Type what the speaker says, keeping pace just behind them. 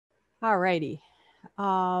All righty.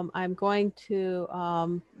 I'm going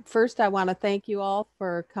to, first, I want to thank you all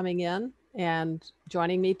for coming in and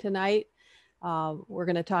joining me tonight. We're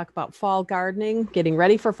going to talk about fall gardening, getting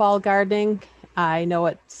ready for fall gardening. I know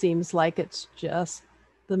it seems like it's just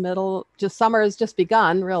the middle, just summer has just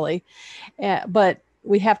begun, really, but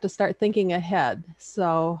we have to start thinking ahead.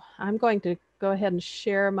 So I'm going to go ahead and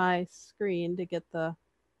share my screen to get the,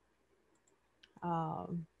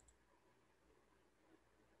 um,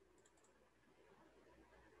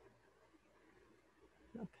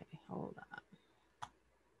 okay, hold on.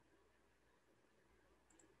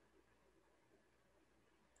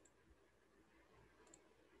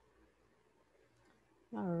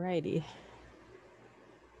 All righty.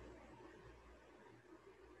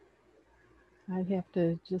 I have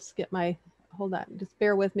to just get my, hold on, just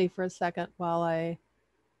bear with me for a second while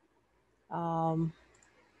um,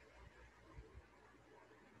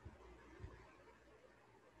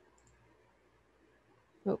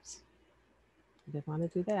 oops, I didn't want to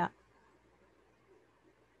do that.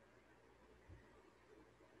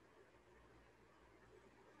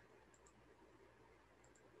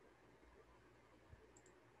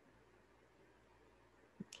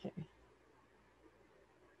 Okay.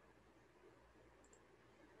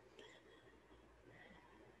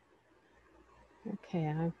 Okay,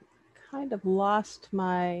 I've kind of lost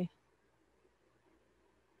my,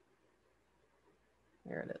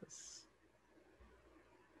 there it is.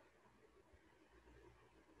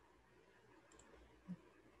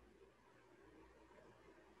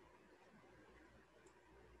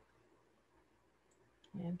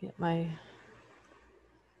 And get my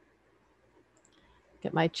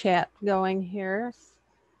chat going here.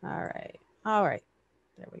 All right. All right.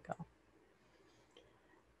 There we go.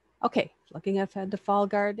 Okay, looking ahead to fall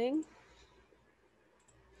gardening.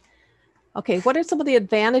 Okay, what are some of the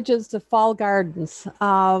advantages of fall gardens?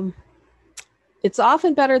 It's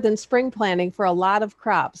often better than spring planting for a lot of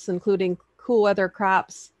crops, including cool weather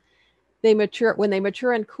crops. They mature when they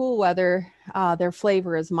mature in cool weather. Their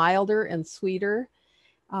flavor is milder and sweeter.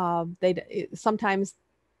 Sometimes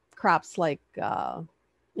crops like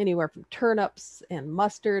anywhere from turnips and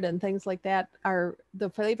mustard and things like that are the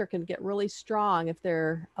flavor can get really strong if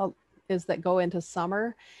they're as that go into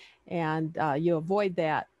summer, and you avoid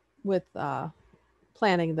that with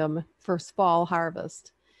planting them for fall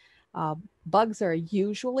harvest. Uh, Bugs are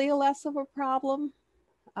usually less of a problem.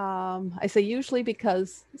 I say usually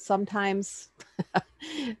because sometimes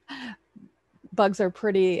bugs are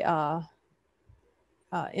pretty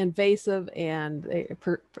invasive, and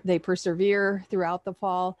they persevere throughout the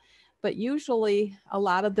fall. But usually, a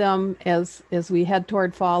lot of them, as we head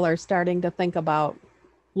toward fall, are starting to think about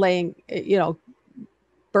laying,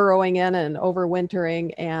 burrowing in and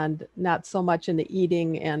overwintering, and not so much in the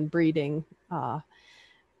eating and breeding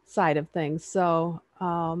side of things. So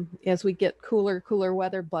as we get cooler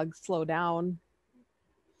weather, bugs slow down.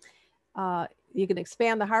 Uh, you can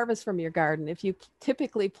expand the harvest from your garden. If you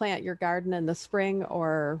typically plant your garden in the spring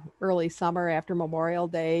or early summer after Memorial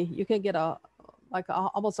Day, you can get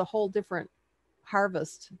almost a whole different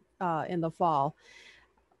harvest in the fall,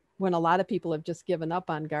 when a lot of people have just given up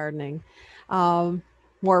on gardening. Um,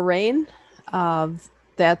 More rain, uh,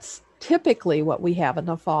 that's typically what we have in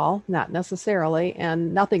the fall, not necessarily,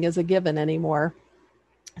 and nothing is a given anymore.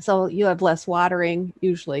 So you have less watering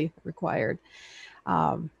usually required.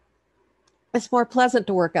 Um, it's more pleasant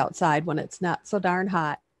to work outside when it's not so darn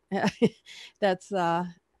hot. That's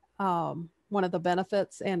one of the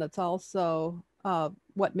benefits, and it's also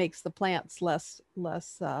what makes the plants less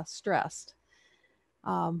stressed.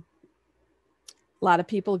 Um, a lot of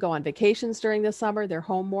people go on vacations during the summer. They're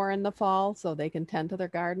home more in the fall, so they can tend to their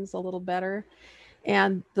gardens a little better.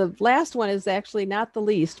 And the last one is actually not the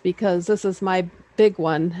least, because this is my big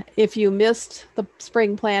one. If you missed the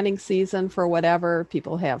spring planting season for whatever,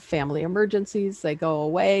 people have family emergencies, they go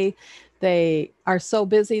away, they are so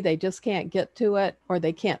busy they just can't get to it, or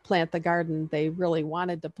they can't plant the garden they really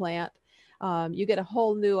wanted to plant. You get a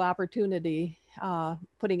whole new opportunity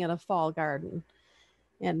putting in a fall garden.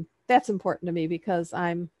 And that's important to me because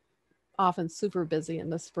I'm often super busy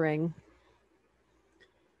in the spring.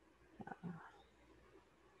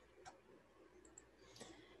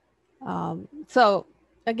 So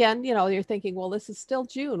again, you're thinking, well, this is still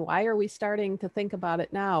June. Why are we starting to think about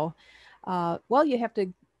it now? Well, you have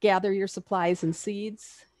to gather your supplies and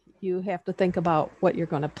seeds. You have to think about what you're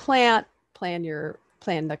going to plant, plan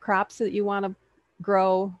the crops that you want to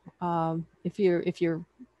grow. If you're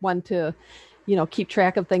one to, keep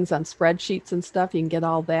track of things on spreadsheets and stuff, you can get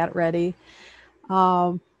all that ready.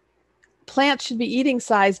 Um, Plants should be eating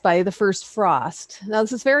size by the first frost. Now,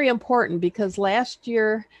 this is very important because last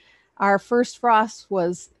year Our first frost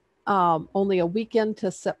was only a week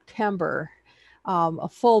into September, a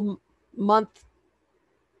full month,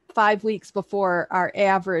 5 weeks before our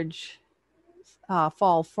average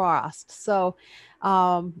fall frost. So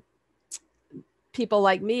people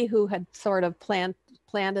like me who had sort of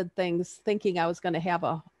planted things thinking I was going to have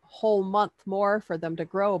a whole month more for them to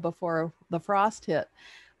grow before the frost hit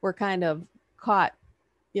were kind of caught,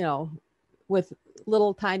 you know, with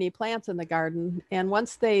little tiny plants in the garden. And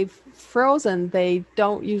once they've frozen, they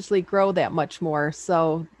don't usually grow that much more.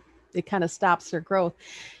 So it kind of stops their growth.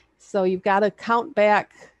 So you've got to count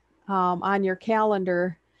back on your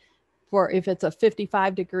calendar for if it's a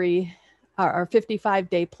 55-degree or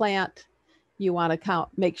 55-day plant, you want to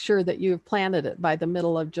make sure that you've planted it by the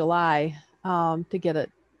middle of July to get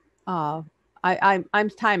it. I'm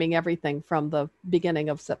timing everything from the beginning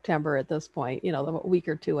of September at this point, you know, a week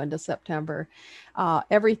or two into September.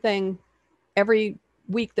 Every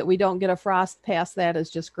week that we don't get a frost past that is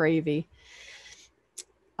just gravy.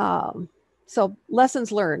 So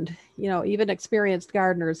lessons learned, you know, even experienced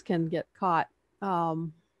gardeners can get caught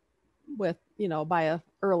with, you know, by a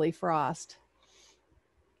early frost.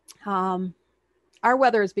 Our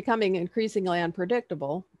weather is becoming increasingly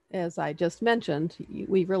unpredictable, as I just mentioned.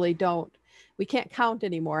 We can't count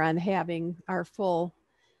anymore on having our full,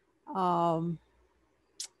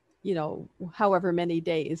 you know, however many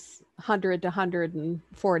days, 100 to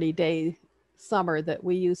 140 day summer that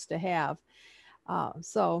we used to have.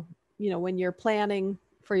 So, you know, when you're planning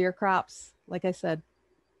for your crops, like I said,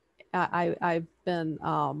 I've been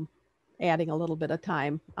adding a little bit of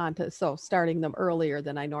time onto, so starting them earlier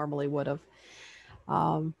than I normally would have.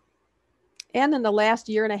 And in the last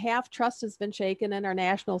year and a half, trust has been shaken in our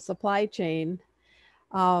national supply chain.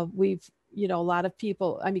 We've, you know, a lot of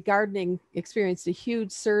people, I mean, gardening experienced a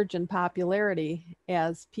huge surge in popularity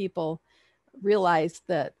as people realized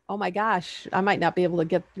that, oh my gosh, I might not be able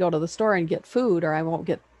to go to the store and get food, or I won't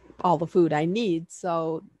get all the food I need.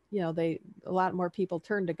 So, you know, a lot more people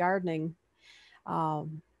turned to gardening.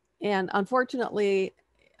 And unfortunately,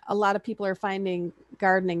 a lot of people are finding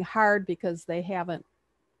gardening hard because they haven't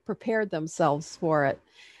prepared themselves for it.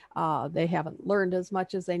 They haven't learned as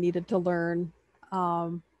much as they needed to learn.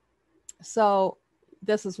 So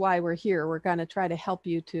this is why we're here. We're going to try to help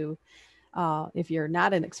you to, if you're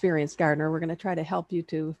not an experienced gardener, we're going to try to help you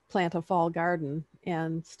to plant a fall garden,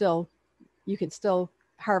 and you can still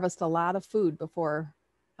harvest a lot of food before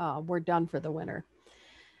we're done for the winter.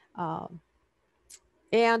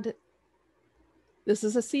 And this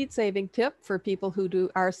is a seed saving tip for people who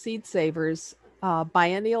are seed savers.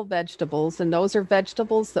 Biennial vegetables, and those are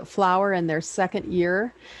vegetables that flower in their second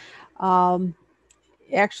year.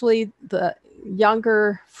 Actually, the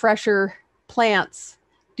younger, fresher plants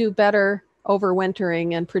do better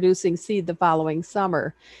overwintering and producing seed the following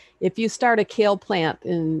summer. If you start a kale plant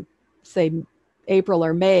in, say, April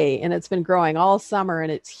or May, and it's been growing all summer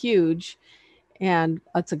and it's huge and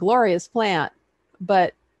it's a glorious plant,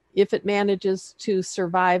 but if it manages to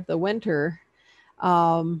survive the winter,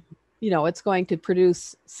 you know, it's going to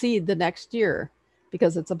produce seed the next year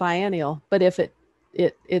because it's a biennial. But if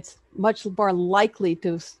it's much more likely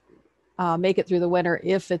to make it through the winter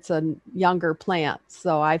if it's a younger plant.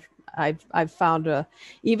 So I've found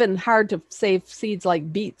even hard to save seeds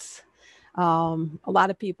like beets. A lot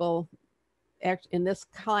of people in this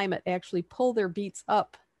climate actually pull their beets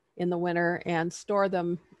up in the winter and store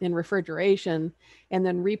them in refrigeration and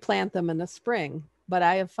then replant them in the spring. But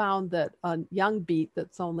I have found that a young beet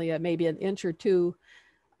that's only maybe an inch or two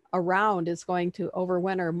around is going to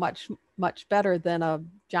overwinter much, much better than a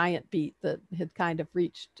giant beet that had kind of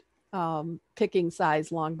reached picking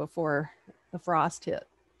size long before the frost hit.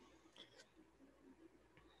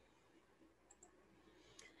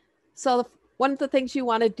 So one of the things you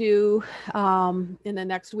want to do in the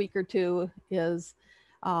next week or two is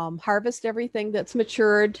harvest everything that's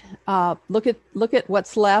matured. Look at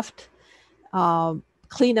what's left.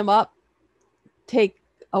 Clean them up, take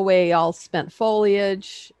away all spent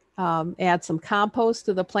foliage, add some compost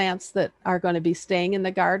to the plants that are going to be staying in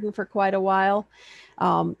the garden for quite a while,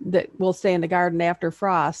 that will stay in the garden after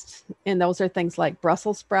frost. And those are things like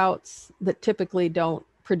Brussels sprouts that typically don't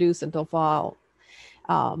produce until fall,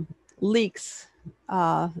 leeks,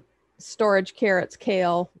 storage carrots,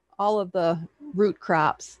 kale, all of the root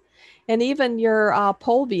crops, and even your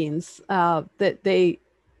pole beans that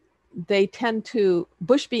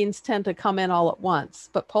bush beans tend to come in all at once,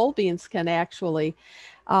 but pole beans can actually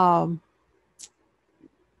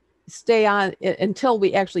stay on until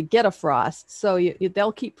we actually get a frost. So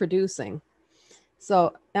they'll keep producing.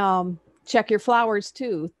 So check your flowers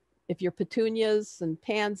too. if your petunias and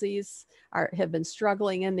pansies have been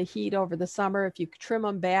struggling in the heat over the summer, if you trim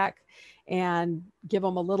them back and give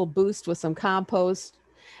them a little boost with some compost,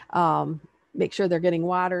 make sure they're getting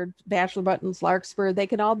watered, bachelor buttons, larkspur, they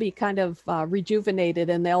can all be kind of rejuvenated,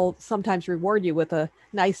 and they'll sometimes reward you with a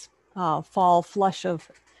nice fall flush of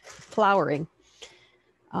flowering.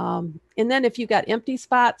 And then if you've got empty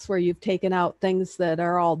spots where you've taken out things that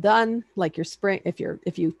are all done, like your spring, if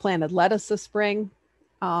you planted lettuce this spring,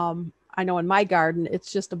 I know in my garden,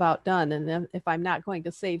 it's just about done. And if I'm not going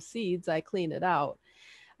to save seeds, I clean it out.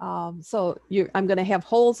 So I'm going to have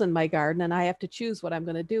holes in my garden, and I have to choose what I'm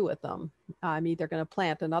going to do with them. I'm either going to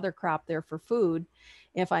plant another crop there for food.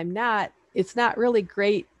 If I'm not, it's not really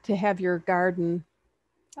great to have your garden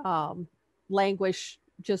languish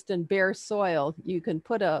just in bare soil. You can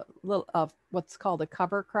put a little of what's called a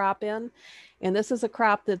cover crop in, and this is a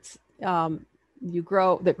crop that's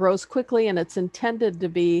that grows quickly, and it's intended to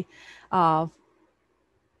be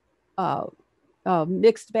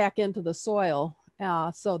mixed back into the soil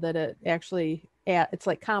so that it actually it's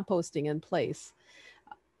like composting in place.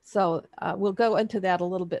 So we'll go into that a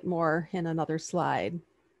little bit more in another slide.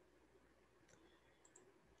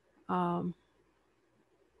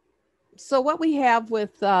 So what we have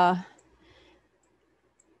with, I'm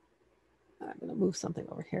going to move something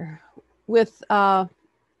over here. With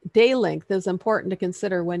day length is important to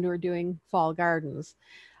consider when we're doing fall gardens.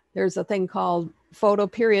 There's a thing called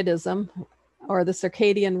photoperiodism, or the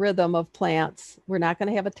circadian rhythm of plants. We're not going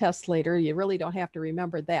to have a test later. You really don't have to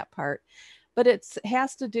remember that part. But it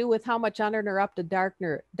has to do with how much uninterrupted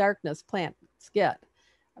darkness plants get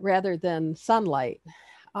rather than sunlight.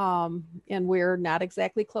 And we're not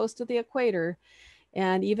exactly close to the equator.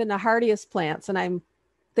 And even the hardiest plants, and I'm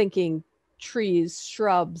thinking trees,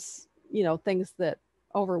 shrubs, things that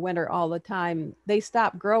overwinter all the time, they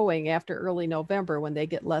stop growing after early November when they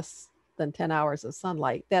get less than 10 hours of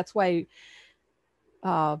sunlight. That's why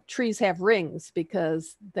trees have rings,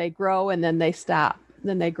 because they grow and then they stop.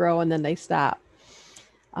 Then they grow and then they stop.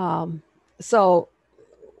 So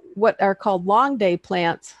what are called long day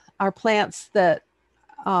plants are plants that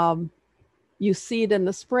you seed in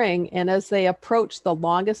the spring, and as they approach the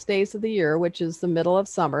longest days of the year, which is the middle of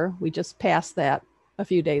summer, we just passed that a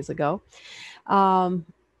few days ago,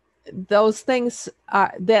 those things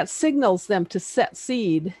that signals them to set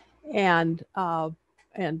seed, and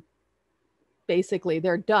basically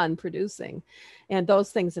they're done producing. And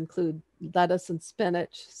those things include lettuce and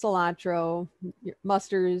spinach, cilantro,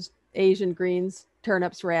 mustards, Asian greens,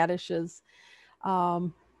 turnips, radishes.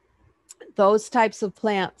 Those types of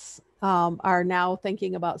plants are now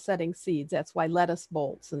thinking about setting seeds. That's why lettuce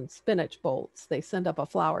bolts and spinach bolts, they send up a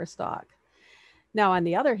flower stalk. Now, on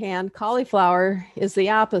the other hand, cauliflower is the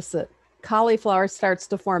opposite. Cauliflower starts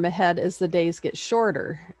to form a head as the days get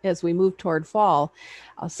shorter, as we move toward fall.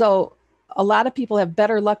 So a lot of people have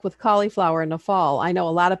better luck with cauliflower in the fall. I know a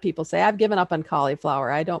lot of people say, I've given up on cauliflower.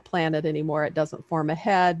 I don't plant it anymore. It doesn't form a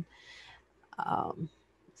head.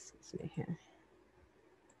 Excuse me here.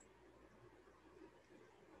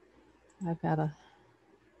 I've got a,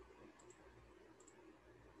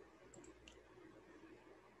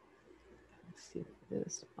 let's see what it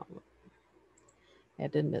is. I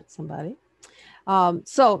had to admit somebody.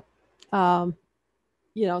 So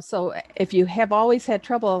if you have always had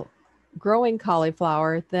trouble growing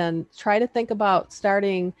cauliflower, then try to think about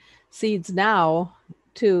starting seeds now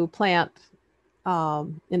to plant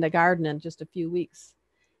in the garden in just a few weeks,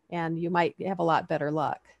 and you might have a lot better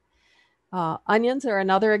luck. Onions are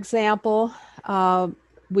another example.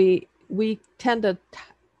 We tend to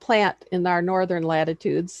plant in our northern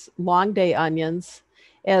latitudes long day onions.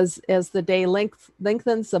 As the day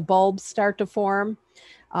lengthens, the bulbs start to form.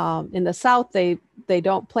 In the south, they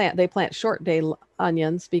don't plant. They plant short day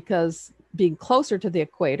onions because being closer to the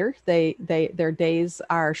equator, their days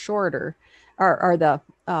are shorter, or the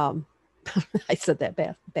I said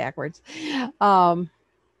that backwards.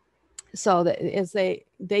 So that as they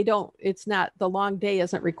don't, it's not, the long day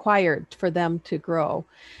isn't required for them to grow.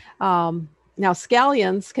 Now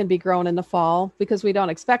scallions can be grown in the fall because we don't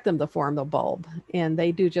expect them to form the bulb, and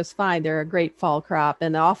they do just fine. They're a great fall crop,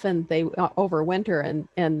 and often they overwinter,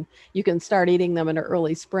 and you can start eating them in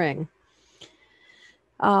early spring.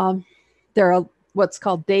 There are what's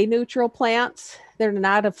called day neutral plants. They're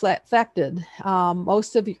not affected.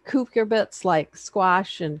 Most of your cucurbits like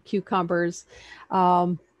squash and cucumbers,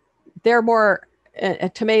 they're more,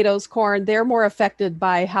 tomatoes, corn, they're more affected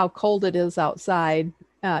by how cold it is outside,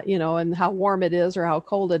 and how warm it is or how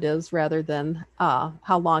cold it is, rather than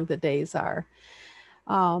how long the days are.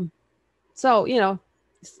 So,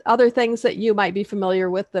 Other things that you might be familiar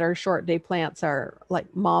with that are short day plants are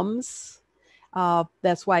like mums.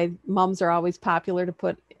 That's why mums are always popular to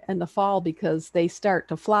put in the fall, because they start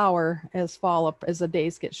to flower as as the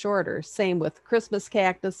days get shorter. Same with Christmas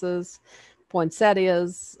cactuses,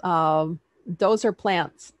 poinsettias. Those are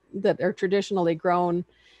plants that are traditionally grown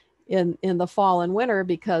in the fall and winter,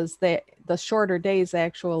 because the shorter days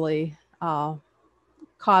actually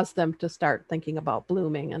cause them to start thinking about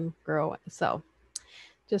blooming and growing. So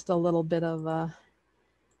just a little bit of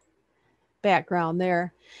background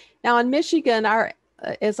there. Now in Michigan,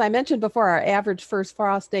 as I mentioned before, our average first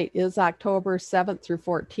frost date is October 7th through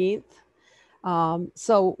 14th.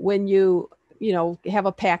 So when you have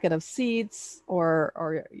a packet of seeds,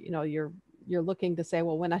 or you're looking to say,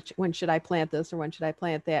 well, when should I plant this, or when should I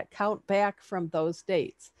plant that? Count back from those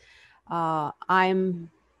dates. I'm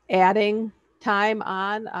adding time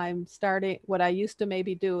on. I'm starting what I used to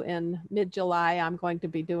maybe do in mid-July. I'm going to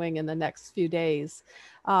be doing in the next few days,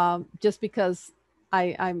 just because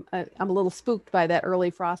I'm a little spooked by that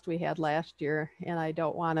early frost we had last year, and I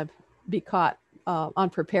don't want to be caught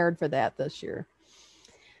unprepared for that this year.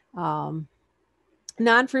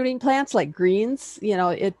 Non-fruiting plants like greens,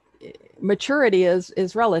 maturity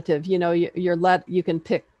is relative. You can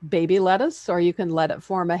pick baby lettuce, or you can let it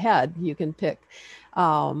form a head. You can pick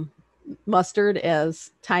mustard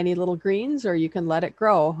as tiny little greens, or you can let it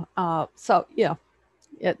grow.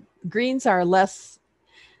 Greens are less.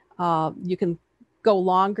 You can go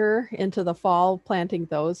longer into the fall planting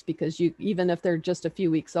those, because even if they're just a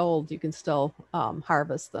few weeks old, you can still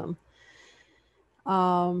harvest them.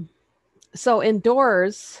 So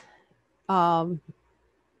indoors,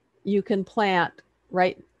 you can plant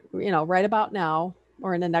right about now,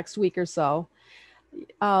 or in the next week or so.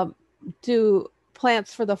 Do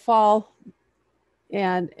plants for the fall,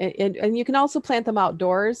 and you can also plant them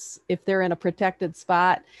outdoors if they're in a protected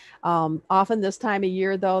spot. Often this time of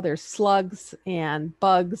year, though, there's slugs and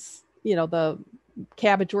bugs. The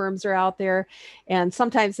cabbage worms are out there, and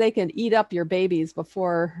sometimes they can eat up your babies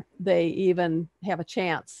before they even have a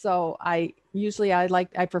chance. So I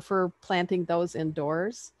prefer planting those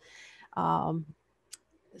indoors.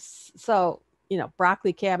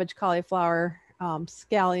 Broccoli, cabbage, cauliflower,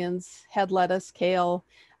 scallions, head lettuce, kale,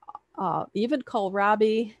 even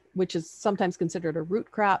kohlrabi, which is sometimes considered a root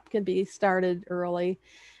crop, can be started early.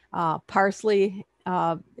 Parsley,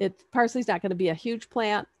 parsley's not going to be a huge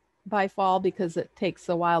plant by fall, because it takes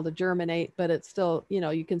a while to germinate, but it's still,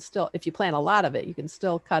 you can still, if you plant a lot of it, you can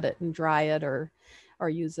still cut it and dry it, or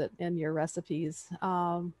use it in your recipes.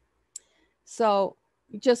 So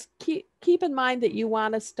just keep in mind that you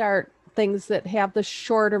want to start things that have the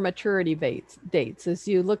shorter maturity dates. As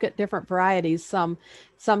you look at different varieties, some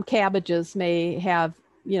cabbages may have,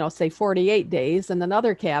 say 48 days, and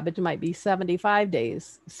another cabbage might be 75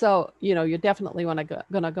 days. So, you definitely want to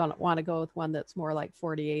go with one that's more like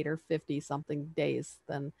 48 or 50 something days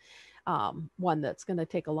than one that's going to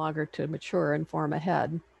take a longer to mature and form a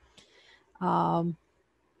head. Now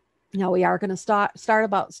we are going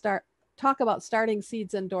to talk about starting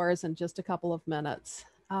seeds indoors in just a couple of minutes.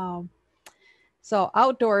 So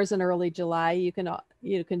outdoors in early July, you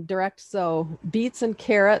can direct sow beets and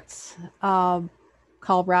carrots,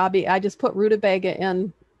 kohlrabi. I just put rutabaga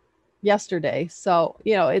in yesterday. So,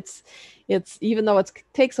 it's even though it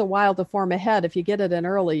takes a while to form a head, if you get it in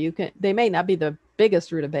early, they may not be the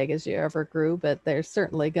biggest rutabagas you ever grew, but they're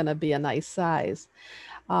certainly going to be a nice size.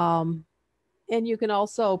 And you can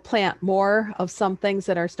also plant more of some things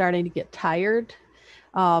that are starting to get tired.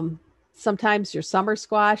 Sometimes your summer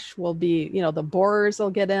squash will be, the borers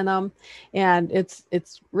will get in them. And it's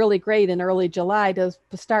really great in early July to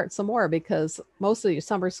start some more, because most of your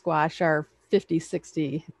summer squash are 50,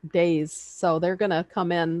 60 days. So they're going to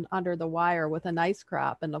come in under the wire with a nice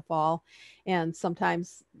crop in the fall. And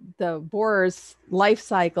sometimes the borers' life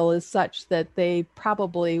cycle is such that they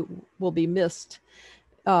probably will be missed.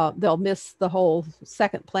 They'll miss the whole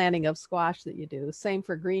second planting of squash that you do. Same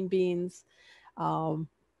for green beans.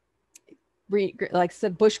 Like I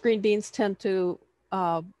said, bush green beans tend to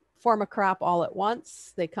form a crop all at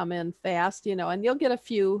once. They come in fast, and you'll get a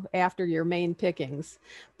few after your main pickings,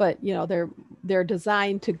 but they're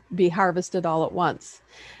designed to be harvested all at once,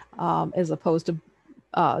 as opposed to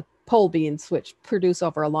pole beans, which produce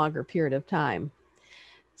over a longer period of time.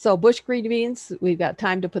 So bush green beans, we've got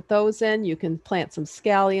time to put those in. You can plant some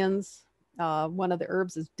scallions. One of the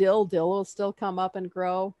herbs is dill. Dill will still come up and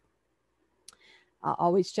grow.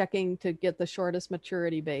 Always checking to get the shortest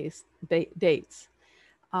maturity dates.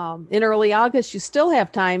 In early August, you still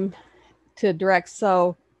have time to direct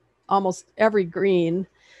sow almost every green.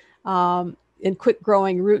 in quick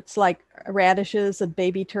growing roots like radishes and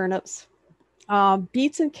baby turnips.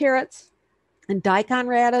 Beets and carrots and daikon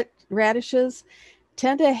radishes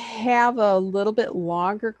tend to have a little bit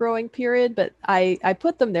longer growing period, but I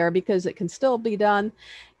put them there because it can still be done.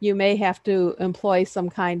 You may have to employ some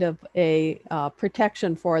kind of a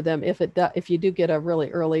protection for them if you do get a really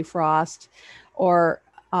early frost, or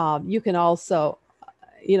you can also,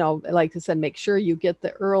 like I said, make sure you get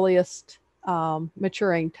the earliest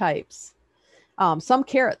maturing types. Some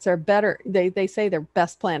carrots are better. They say they're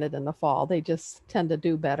best planted in the fall. They just tend to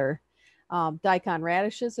do better. Daikon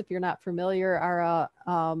radishes, if you're not familiar, are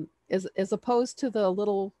as opposed to the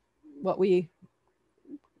little, what we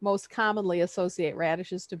most commonly associate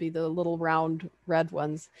radishes to be, the little round red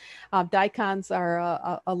ones. Daikons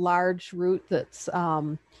are a large root that's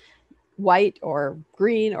white or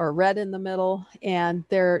green or red in the middle, and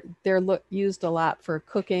they're used a lot for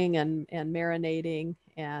cooking and marinating.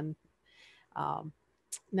 And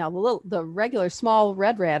now the regular small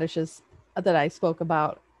red radishes that I spoke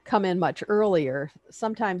about come in much earlier.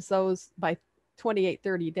 Sometimes those, by 28,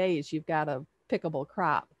 30 days, you've got a pickable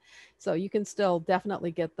crop. So you can still definitely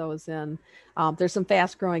get those in. There's some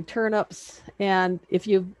fast growing turnips. And if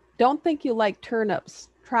you don't think you like turnips,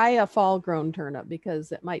 try a fall grown turnip,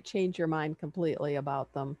 because it might change your mind completely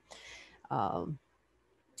about them.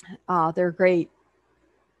 They're great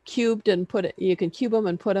cubed, and you can cube them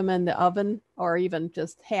and put them in the oven, or even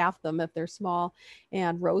just half them if they're small,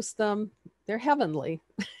 and roast them. They're heavenly.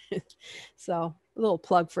 So a little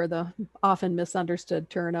plug for the often misunderstood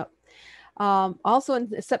turnip. Also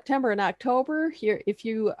in September and October, here, if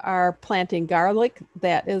you are planting garlic,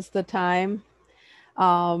 that is the time.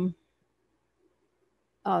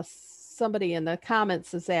 Somebody in the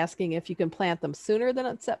comments is asking if you can plant them sooner than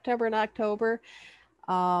in September and October.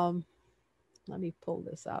 Let me pull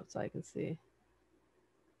this out so I can see.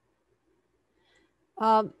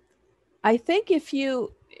 I think if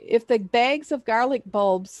the bags of garlic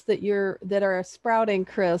bulbs that are sprouting,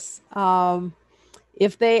 Chris,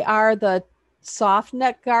 if they are the soft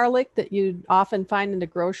neck garlic that you often find in the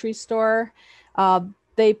grocery store,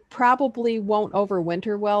 they probably won't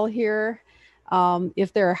overwinter well here.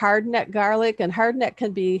 If they're hard neck garlic, and hard neck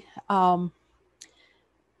can be,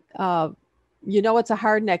 it's a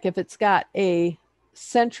hard neck if it's got a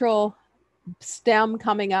central stem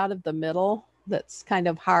coming out of the middle that's kind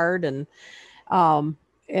of hard, and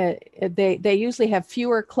they usually have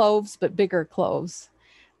fewer cloves but bigger cloves.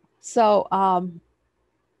 So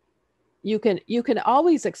you can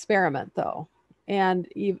always experiment though, and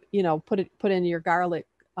put in your garlic.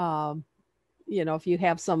 If you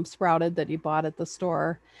have some sprouted that you bought at the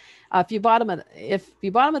store, if you bought them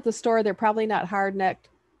at the store, they're probably not hard necked,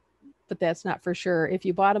 but that's not for sure. If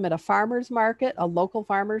you bought them at a farmer's market, a local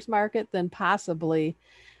farmer's market, then possibly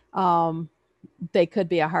they could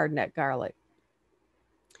be a hard neck garlic.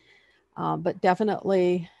 But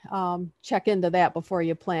definitely check into that before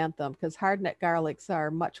you plant them, because hard neck garlics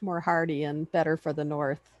are much more hardy and better for the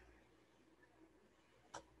north.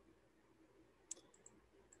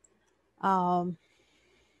 So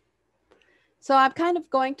I'm kind of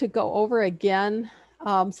going to go over again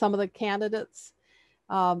some of the candidates.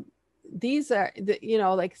 These are,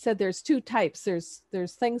 like I said, there's two types. There's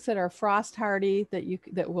things that are frost hardy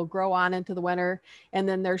that will grow on into the winter, and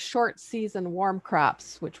then there's short season warm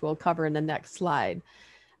crops, which we'll cover in the next slide.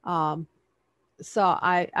 So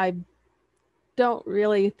I don't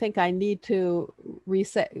really think I need to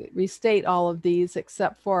restate all of these,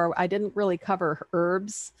 except for I didn't really cover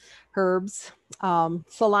herbs.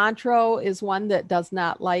 Cilantro is one that does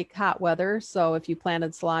not like hot weather. So if you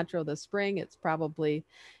planted cilantro this spring, it's probably,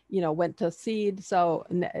 went to seed. So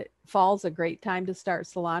fall's a great time to start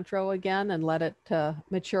cilantro again and let it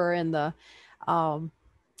mature in the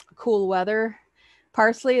cool weather.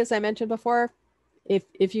 Parsley, as I mentioned before,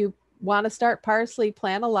 if you want to start parsley,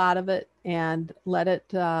 plant a lot of it and let it,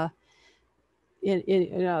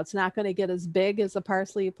 it's not going to get as big as the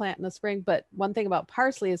parsley you plant in the spring. But one thing about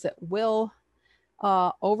parsley is it will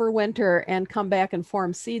overwinter and come back and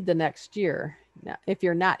form seed the next year. Now, if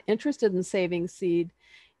you're not interested in saving seed,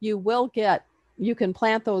 you can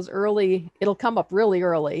plant those early. It'll come up really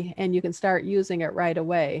early and you can start using it right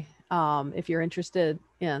away. If you're interested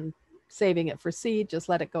in saving it for seed, just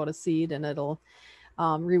let it go to seed and it'll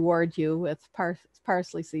reward you with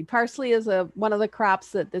parsley seed. Parsley is one of the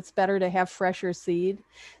crops that it's better to have fresher seed.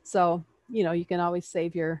 So, you can always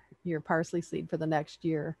save your parsley seed for the next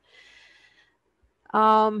year.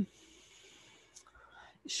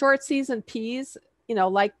 Short season peas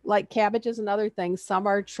like cabbages and other things, some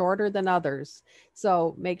are shorter than others.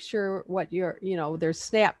 So make sure what there's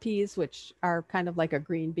snap peas, which are kind of like a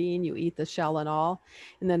green bean. You eat the shell and all.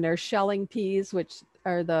 And then there's shelling peas, which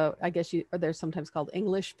are or they're sometimes called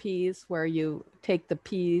English peas, where you take the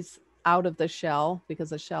peas out of the shell because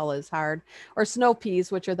the shell is hard, or snow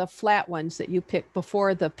peas, which are the flat ones that you pick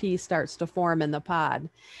before the pea starts to form in the pod.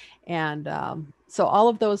 And so all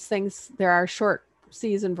of those things, there are short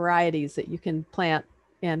season varieties that you can plant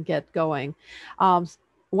and get going.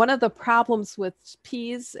 One of the problems with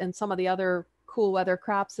peas and some of the other cool weather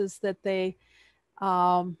crops is that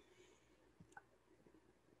um,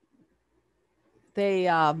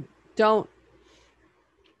 don't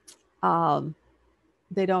um,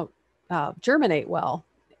 they don't germinate well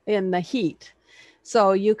in the heat.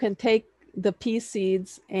 So you can take the pea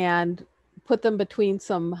seeds and put them between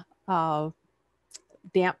some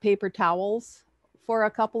damp paper towels for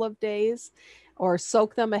a couple of days, or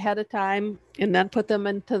soak them ahead of time and then put them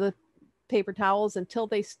into the paper towels until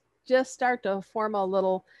they just start to form a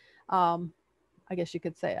little, I guess you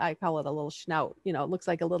could say, I call it a little snout. It looks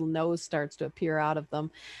like a little nose starts to appear out of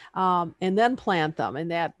them, and then plant them. And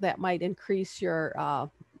that might increase your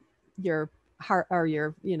heart, or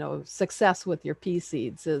your success with your pea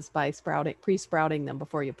seeds, is by pre-sprouting them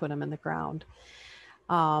before you put them in the ground.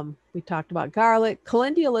 We talked about garlic.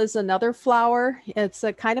 Calendula is another flower. It's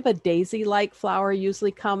a kind of a daisy-like flower.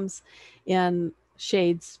 Usually comes in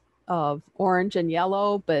shades of orange and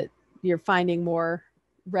yellow, but you're finding more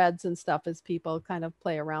reds and stuff as people kind of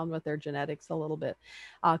play around with their genetics a little bit.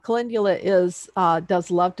 Calendula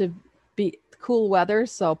does love to be cool weather,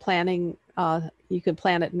 so planting, you can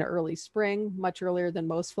plant it in early spring, much earlier than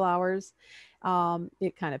most flowers.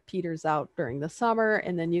 It kind of peters out during the summer,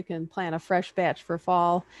 and then you can plant a fresh batch for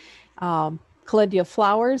fall. Calendula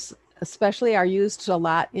flowers especially are used a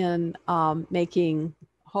lot in making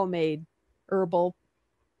homemade herbal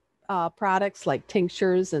products like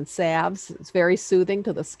tinctures and salves. It's very soothing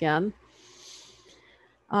to the skin.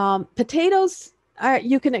 Potatoes,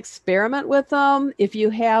 you can experiment with them. If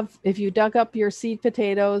you dug up your seed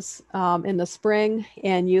potatoes in the spring,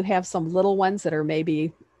 and you have some little ones that are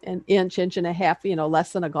maybe an inch and a half,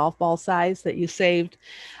 less than a golf ball size, that you saved,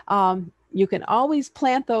 you can always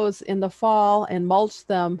plant those in the fall and mulch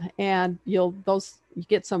them, and you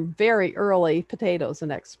get some very early potatoes the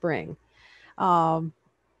next spring.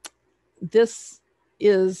 This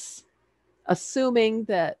is assuming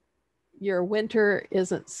that your winter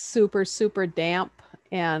isn't super, super damp,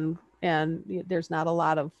 and there's not a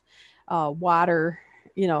lot of water,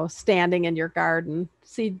 standing in your garden.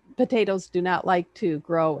 Seed potatoes do not like to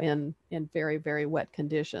grow in very, very wet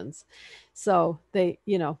conditions. So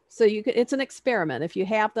it's an experiment. If you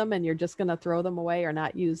have them and you're just going to throw them away or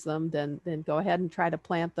not use them, then go ahead and try to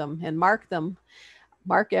plant them and mark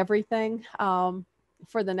everything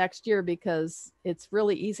for the next year, because it's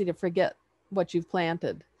really easy to forget what you've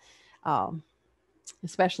planted.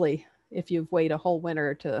 Especially if you've waited a whole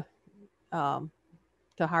winter to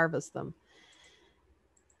harvest them.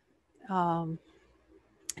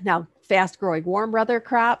 Now, fast-growing warm weather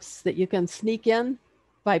crops that you can sneak in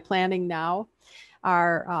by planting now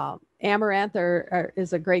are amaranth,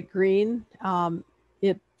 is a great green. Grain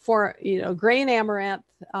amaranth,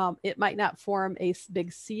 it might not form a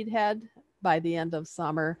big seed head by the end of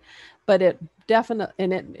summer, but it definitely,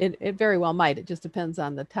 and it very well might. It just depends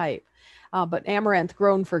on the type. But amaranth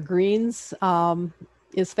grown for greens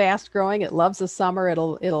is fast growing. It loves the summer.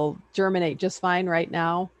 It'll germinate just fine right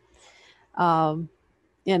now. And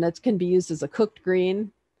it can be used as a cooked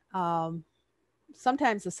green.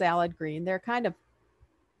 Sometimes a salad green. They're kind of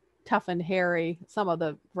tough and hairy. Some of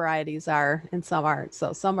the varieties are, and some aren't.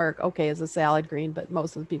 So some are okay as a salad green, but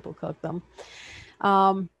most of the people cook them.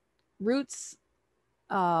 Roots,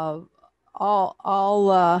 I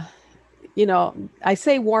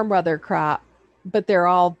say warm weather crop, but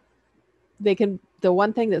the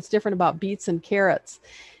one thing that's different about beets and carrots,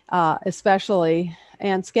 especially,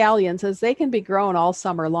 and scallions, is they can be grown all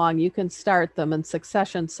summer long. You can start them and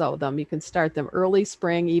succession sow them. You can start them early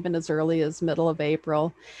spring, even as early as middle of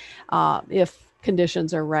April, if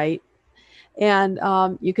conditions are right. And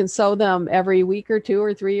you can sow them every week or 2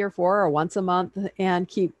 or 3 or 4 or once a month, and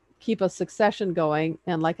keep a succession going.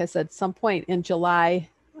 And like I said, some point in July,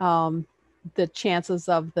 the chances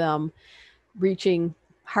of them reaching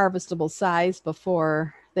harvestable size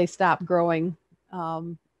before they stop growing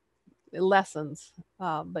lessens.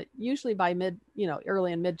 But usually by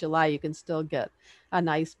early and mid-July, you can still get a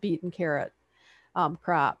nice beet and carrot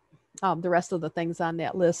crop. The rest of the things on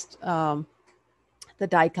that list, the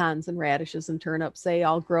daikons and radishes and turnips, they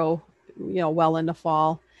all grow, well into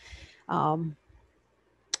fall.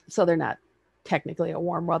 So they're not technically a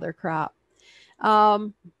warm weather crop.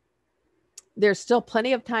 Um, there's still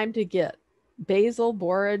plenty of time to get basil,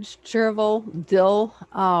 borage, chervil, dill.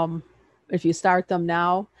 If you start them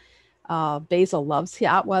now, basil loves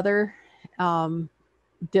hot weather. Um,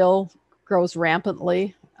 dill grows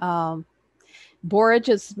rampantly. Borage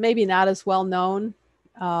is maybe not as well known.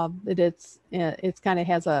 It's kind of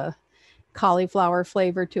has a cauliflower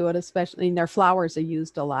flavor to it, especially. And their flowers are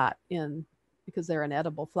used a lot in because they're an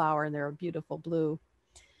edible flower and they're a beautiful blue.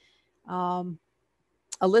 Um,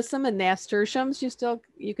 Alyssum and nasturtiums,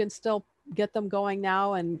 you can still get them going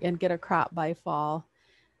now and get a crop by fall.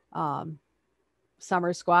 Um,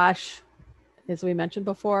 Summer squash, as we mentioned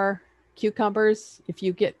before, cucumbers. If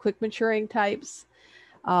you get quick maturing types,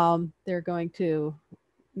 they're going to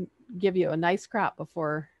give you a nice crop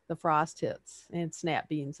before the frost hits, and snap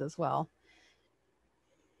beans as well.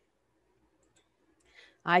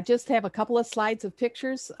 I just have a couple of slides of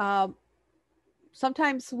pictures.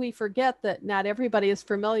 Sometimes we forget that not everybody is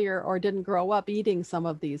familiar or didn't grow up eating some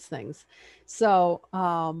of these things. So,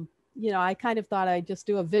 I kind of thought I'd just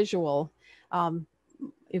do a visual.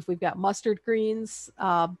 If we've got mustard greens,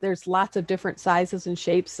 there's lots of different sizes and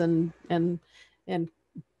shapes, and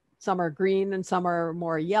some are green and some are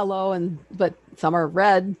more yellow, but some are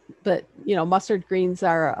red. But mustard greens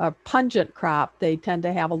are a pungent crop. They tend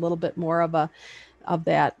to have a little bit more of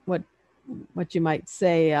that what you might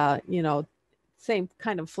say, same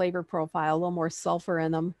kind of flavor profile, a little more sulfur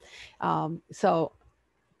in them. So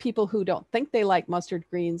people who don't think they like mustard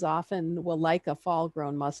greens often will like a fall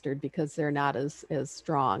grown mustard because they're not as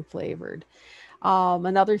strong flavored.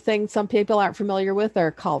 Another thing some people aren't familiar with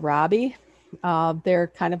are kohlrabi. They're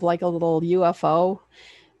kind of like a little UFO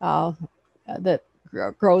that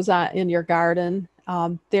grows in your garden.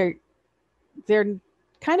 They're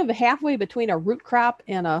kind of halfway between a root crop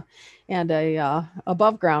and a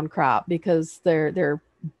above ground crop because their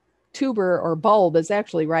tuber or bulb is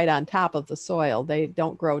actually right on top of the soil. They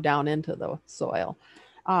don't grow down into the soil.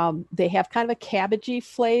 They have kind of a cabbagey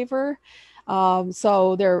flavor.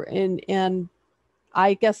 So they're and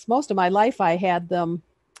I guess most of my life I had them.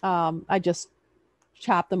 I just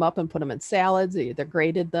chopped them up and put them in salads, either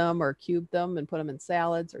grated them or cubed them and put them in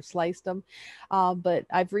salads or sliced them. But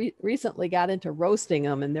I've recently got into roasting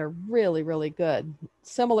them, and they're really, really good.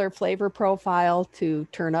 Similar flavor profile to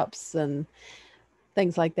turnips and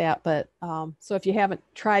things like that. But so if you haven't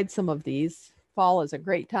tried some of these, fall is a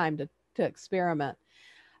great time to experiment.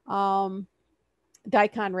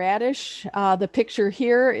 Daikon radish. The picture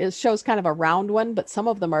here shows kind of a round one, but some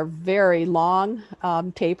of them are very long,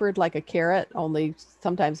 tapered like a carrot, only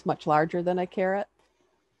sometimes much larger than a carrot.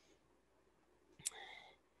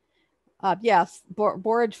 Yes,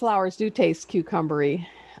 borage flowers do taste cucumbery.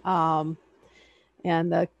 And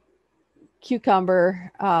the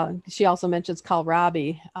cucumber, she also mentions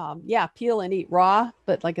kohlrabi. Yeah, peel and eat raw,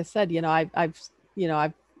 but like I said, I've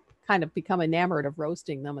kind of become enamored of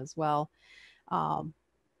roasting them as well.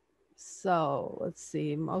 So let's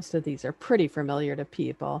see, most of these are pretty familiar to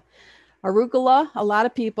people. Arugula, a lot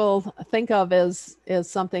of people think of as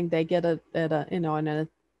something they get at a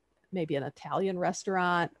maybe an Italian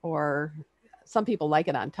restaurant, or some people like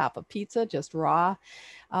it on top of pizza, just raw.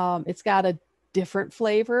 It's got a different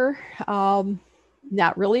flavor,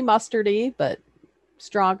 not really mustardy, but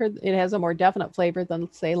stronger. It has a more definite flavor than,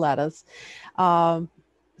 say, lettuce.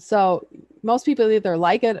 So most people either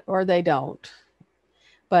like it or they don't.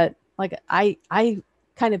 But like I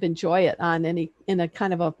kind of enjoy it in a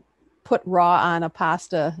kind of a put raw on a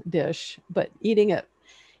pasta dish, but eating it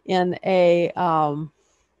in a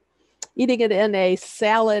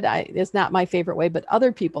salad is not my favorite way, but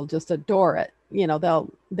other people just adore it.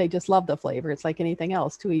 They just love the flavor. It's like anything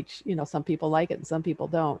else, to each, some people like it and some people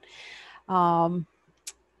don't.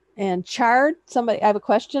 And chard, I have a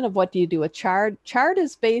question of what do you do with chard? Chard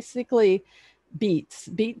is basically beets.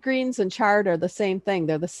 Beet greens and chard are the same thing.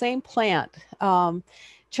 They're the same plant.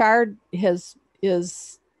 Chard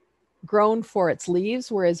is grown for its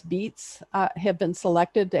leaves, whereas beets have been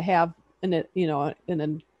selected to have an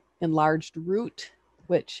enlarged root,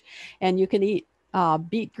 and you can eat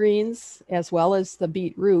beet greens as well as the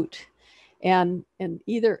beet root, and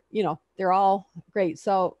either, they're all great.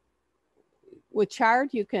 So with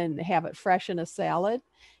chard, you can have it fresh in a salad.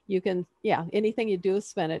 You can, anything you do with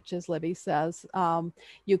spinach, as Libby says.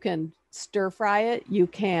 You can stir fry it. You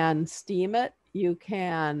can steam it. You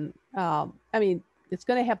can, it's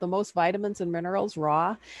going to have the most vitamins and minerals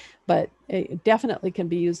raw, but it definitely can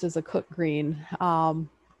be used as a cooked green.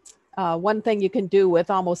 One thing you can do with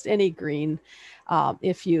almost any green,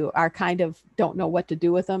 if you are kind of don't know what to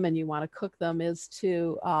do with them and you want to cook them, is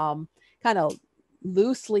to kind of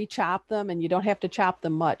loosely chop them, and you don't have to chop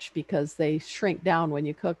them much because they shrink down when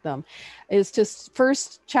you cook them, is to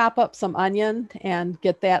first chop up some onion and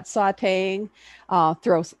get that sauteing.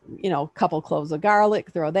 Throw, a couple cloves of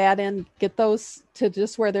garlic, throw that in, get those to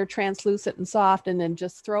just where they're translucent and soft, and then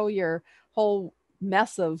just throw your whole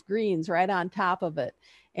mess of greens right on top of it.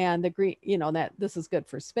 And the green, that this is good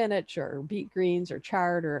for spinach or beet greens or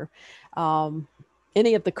chard or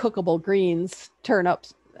any of the cookable greens,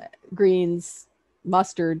 turnips, greens,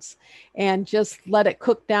 mustards, and just let it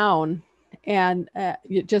cook down, and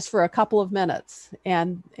just for a couple of minutes,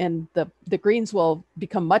 and the greens will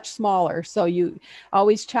become much smaller. So you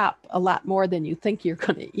always chop a lot more than you think you're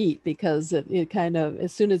going to eat, because it kind of,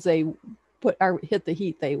 as soon as they hit the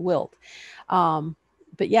heat, they wilt.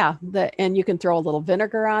 But yeah, and you can throw a little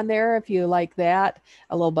vinegar on there if you like that,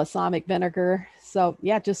 a little balsamic vinegar. So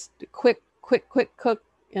yeah, just quick cook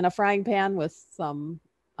in a frying pan with some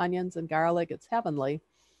onions and garlic. It's heavenly.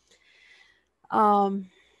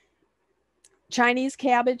 Chinese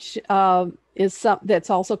cabbage is something that's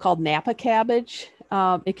also called Napa cabbage.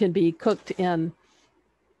 It can be cooked in,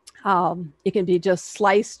 it can be just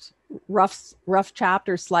sliced, rough chopped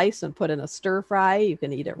or sliced and put in a stir fry. You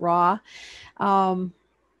can eat it raw.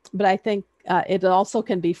 But I think it also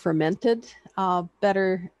can be fermented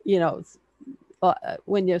better,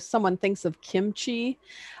 when someone thinks of kimchi,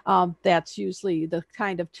 that's usually the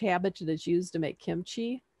kind of cabbage that is used to make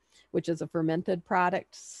kimchi, which is a fermented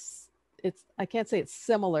product. I can't say it's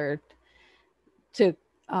similar to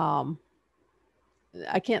the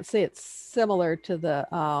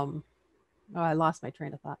I lost my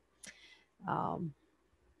train of thought.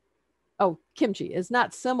 Kimchi is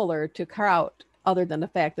not similar to kraut, other than the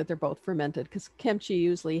fact that they're both fermented, because kimchi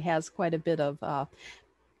usually has quite a bit of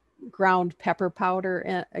ground pepper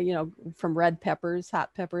powder, from red peppers,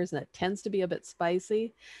 hot peppers, and it tends to be a bit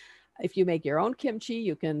spicy. If you make your own kimchi,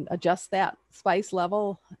 you can adjust that spice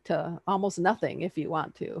level to almost nothing if you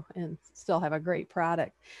want to, and still have a great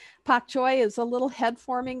product. Pak choi is a little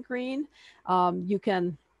head-forming green. You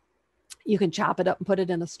can chop it up and put it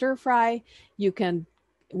in a stir fry. You can,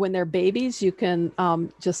 when they're babies, you can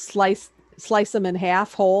just slice them in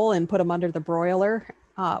half whole and put them under the broiler.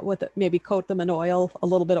 With it, maybe coat them in oil, a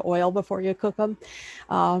little bit of oil before you cook them.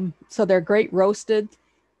 So they're great roasted.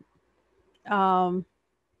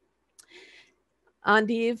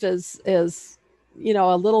 Endive is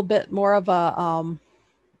a little bit more of a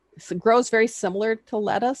it grows very similar to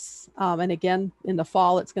lettuce, and again in the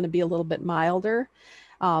fall it's going to be a little bit milder.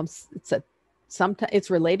 It's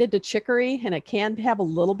related to chicory, and it can have a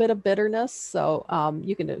little bit of bitterness. So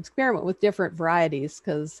you can experiment with different varieties,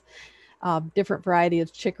 because different variety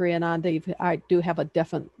of chicory and endive, I do have a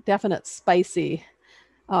definite spicy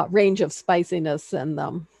range of spiciness in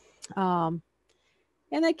them.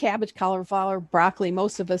 And then cabbage, cauliflower, broccoli,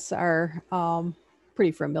 most of us are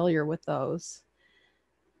pretty familiar with those.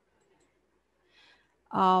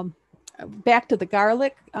 Back to the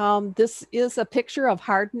garlic. This is a picture of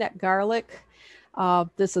hardneck garlic.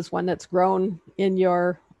 This is one that's grown in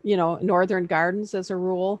your, northern gardens as a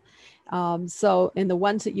rule. So in the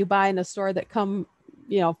ones that you buy in a store that come,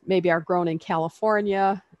 maybe are grown in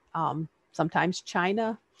California, sometimes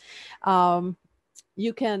China,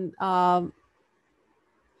 you can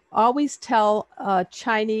always tell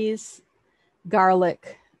Chinese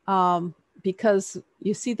garlic because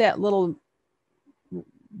you see that little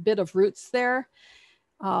bit of roots there.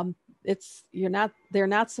 They're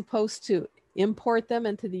not supposed to import them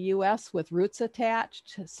into the US with roots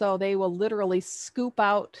attached. So they will literally scoop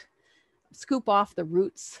off the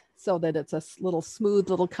roots so that it's a little smooth,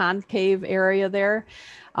 little concave area there.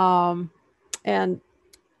 And,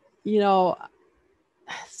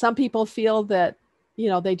 some people feel that,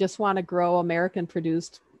 they just want to grow American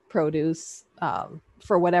produced produce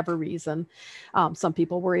for whatever reason. Some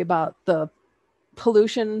people worry about the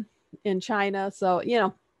pollution in China. So,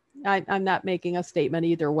 I'm not making a statement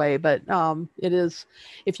either way, but it is,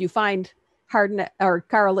 if you find hardneck or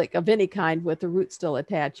garlic of any kind with the root still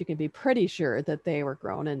attached, you can be pretty sure that they were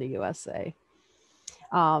grown in the USA.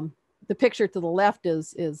 The picture to the left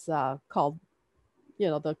is called,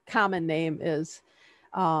 the common name is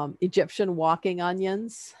Egyptian walking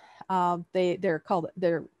onions.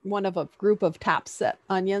 They're one of a group of top set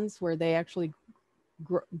onions where they actually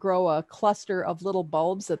grow a cluster of little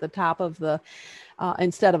bulbs at the top of the,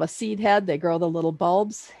 instead of a seed head, they grow the little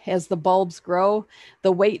bulbs. As the bulbs grow,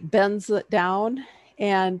 the weight bends it down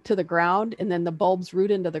and to the ground, and then the bulbs root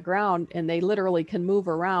into the ground, and they literally can move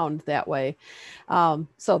around that way.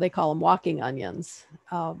 So they call them walking onions.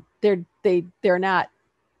 They're not,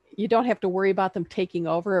 you don't have to worry about them taking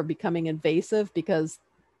over or becoming invasive, because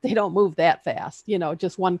they don't move that fast,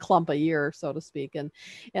 just one clump a year, so to speak.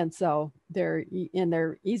 And so they're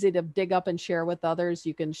easy to dig up and share with others.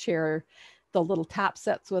 You can share the little top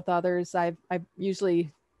sets with others. I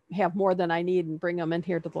usually have more than I need and bring them in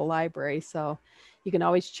here to the library. So you can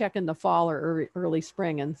always check in the fall or early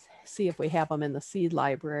spring and see if we have them in the seed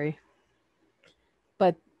library.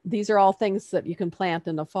 But these are all things that you can plant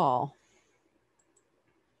in the fall.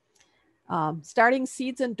 Starting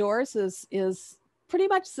seeds indoors is pretty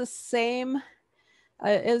much the same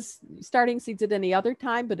as starting seeds at any other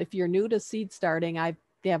time. But if you're new to seed starting, I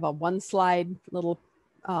have a one slide little,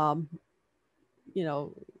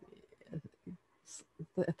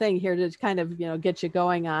 thing here to kind of, get you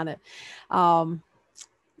going on it.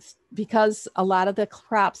 Because a lot of the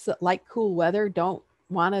crops that like cool weather don't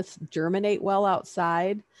want to germinate well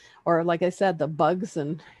outside, or like I said, the bugs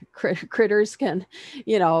and critters can,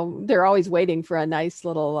 they're always waiting for a nice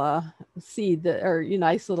little seed or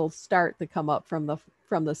nice little start to come up from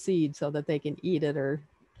the seed so that they can eat it or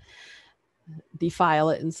defile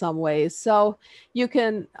it in some ways. So you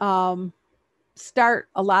can start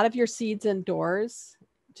a lot of your seeds indoors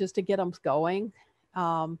just to get them going.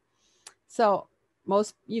 So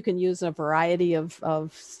you can use a variety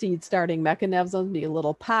of seed starting mechanisms, be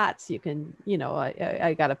little pots. You can,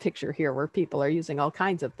 I got a picture here where people are using all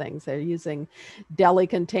kinds of things. They're using deli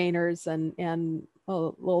containers and a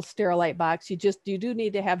little sterilite box. You do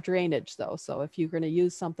need to have drainage though. So if you're going to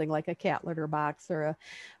use something like a cat litter box or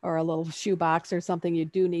a little shoe box or something, you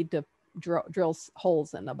do need to drill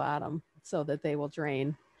holes in the bottom so that they will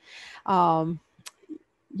drain. Your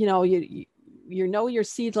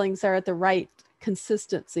seedlings are at the right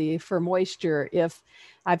consistency for moisture. If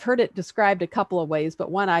I've heard it described a couple of ways, but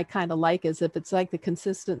one I kind of like is if it's like the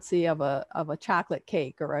consistency of a chocolate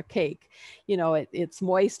cake or a cake, it's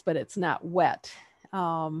moist, but it's not wet.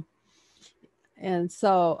 And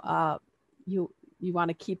so you want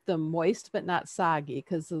to keep them moist, but not soggy,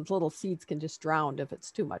 because the little seeds can just drown if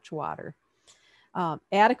it's too much water.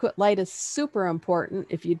 Adequate light is super important.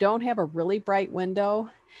 If you don't have a really bright window,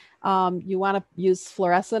 you want to use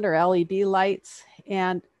fluorescent or LED lights.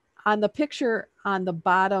 And on the picture on the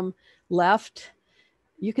bottom left,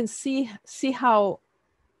 you can see how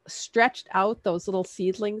stretched out those little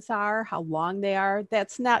seedlings are, how long they are.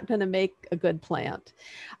 That's not going to make a good plant.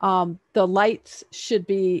 The lights should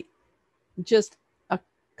be just a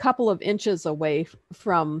couple of inches away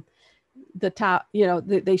from the top.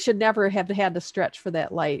 They should never have had to stretch for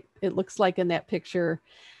that light. It looks like in that picture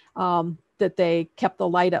that they kept the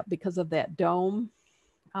light up because of that dome.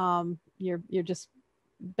 You're just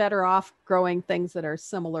better off growing things that are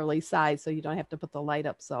similarly sized, so you don't have to put the light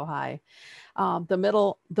up so high. The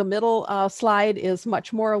middle slide is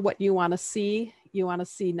much more what you want to see. You want to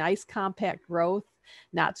see nice compact growth,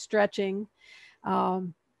 not stretching.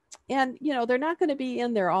 And they're not going to be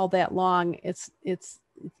in there all that long.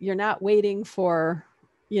 You're not waiting for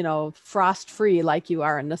frost free like you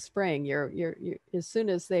are in the spring. You're as soon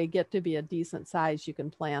as they get to be a decent size, you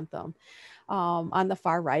can plant them. On the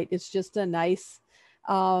far right, it's just a nice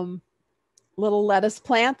little lettuce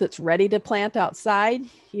plant that's ready to plant outside.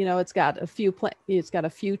 It's got a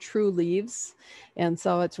few true leaves, and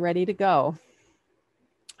so it's ready to go.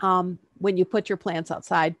 When you put your plants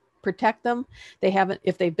outside, protect them.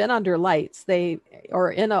 If they've been under lights,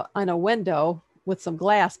 or in a window with some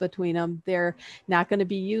glass between them, they're not going to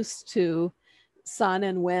be used to sun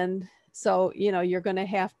and wind. So, you're going to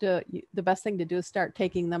have to, the best thing to do is start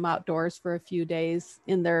taking them outdoors for a few days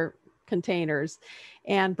in their containers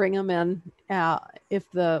and bring them in if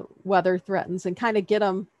the weather threatens, and kind of get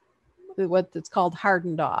them what it's called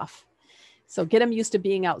hardened off. So get them used to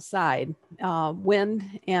being outside.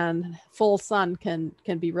 Wind and full sun can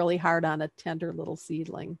be really hard on a tender little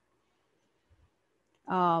seedling.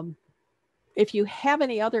 If you have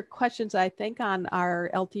any other questions, I think on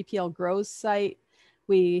our LTPL Grows site,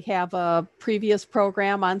 we have a previous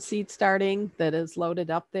program on seed starting that is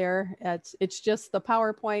loaded up there. It's just the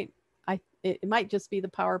PowerPoint. It might just be the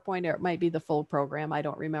PowerPoint, or it might be the full program. I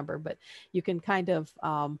don't remember, but you can kind of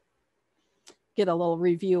get a little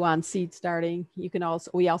review on seed starting.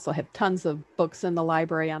 We also have tons of books in the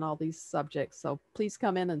library on all these subjects. So please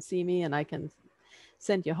come in and see me, and I can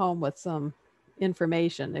send you home with some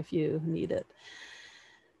information if you need it.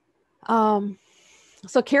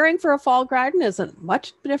 So caring for a fall garden isn't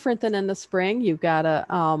much different than in the spring. You've got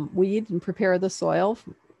to weed and prepare the soil,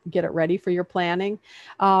 get it ready for your planting.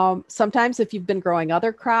 Sometimes if you've been growing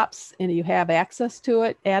other crops and you have access to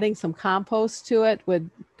it, adding some compost to it would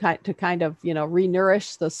kind of,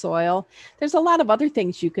 re-nourish the soil. There's a lot of other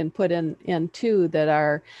things you can put in too that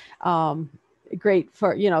are great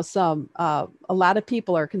for, some, a lot of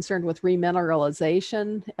people are concerned with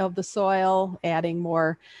remineralization of the soil,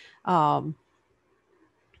 um,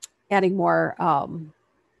 adding more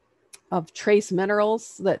of trace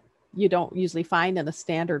minerals that you don't usually find in a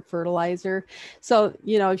standard fertilizer. So,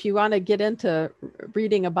 if you want to get into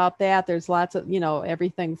reading about that, there's lots of,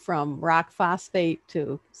 everything from rock phosphate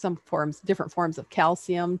to different forms of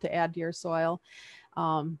calcium to add to your soil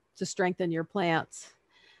to strengthen your plants.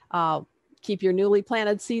 Keep your newly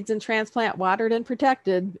planted seeds and transplant watered and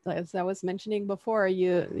protected. As I was mentioning before,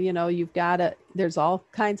 you've got to, there's all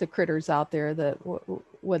kinds of critters out there that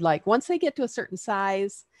would like, once they get to a certain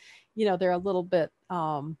size, they're a little bit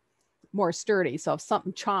more sturdy. So if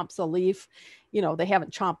something chomps a leaf, they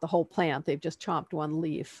haven't chomped the whole plant. They've just chomped one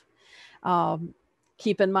leaf.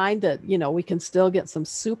 Keep in mind that, we can still get some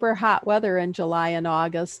super hot weather in July and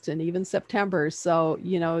August and even September. So,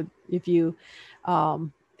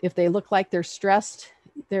 if they look like they're stressed,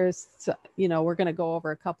 there's, we're going to go over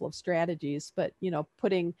a couple of strategies, but,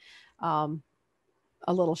 putting a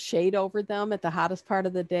little shade over them at the hottest part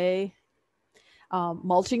of the day.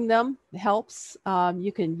 Mulching them helps.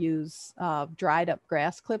 You can use dried up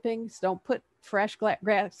grass clippings. Don't put fresh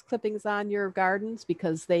grass clippings on your gardens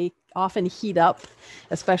because they often heat up,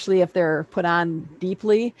 especially if they're put on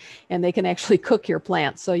deeply, and they can actually cook your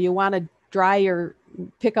plants. So you want to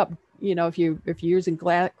pick up, if you're using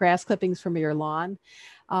grass clippings from your lawn,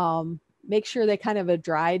 make sure they kind of are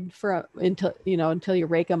dried until you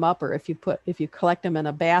rake them up, or if you collect them in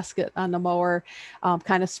a basket on the mower,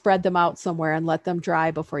 kind of spread them out somewhere and let them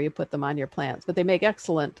dry before you put them on your plants. But they make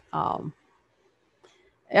excellent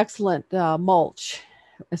mulch,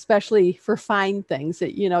 especially for fine things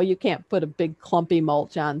that, you can't put a big clumpy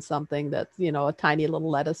mulch on something that's, a tiny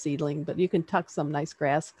little lettuce seedling, but you can tuck some nice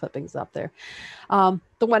grass clippings up there.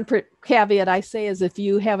 The one caveat I say is if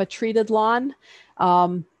you have a treated lawn,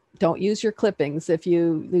 don't use your clippings. If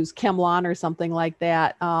you use ChemLawn or something like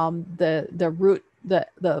that,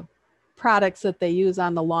 the products that they use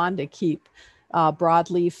on the lawn to keep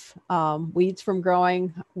broadleaf weeds from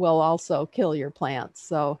growing will also kill your plants.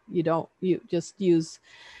 So you just use,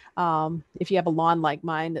 if you have a lawn like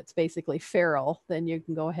mine that's basically feral, then you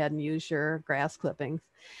can go ahead and use your grass clippings.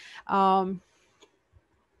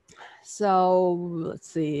 So let's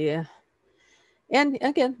see. And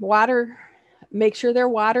again, make sure they're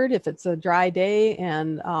watered if it's a dry day,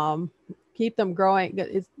 and keep them growing.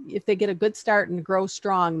 If they get a good start and grow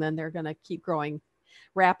strong, then they're going to keep growing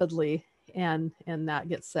rapidly and not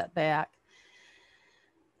get set back.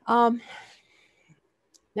 Now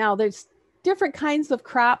there's different kinds of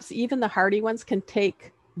crops. Even the hardy ones can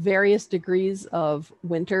take various degrees of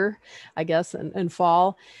winter, I guess, and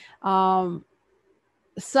fall.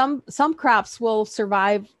 Some crops will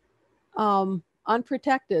survive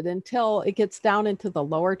unprotected until it gets down into the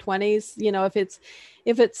lower 20s.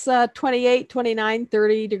 If it's 28, 29,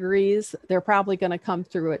 30 degrees, they're probably going to come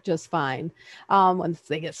through it just fine. Once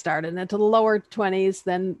they get started into the lower 20s,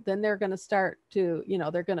 then they're going to start to,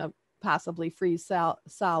 they're going to possibly freeze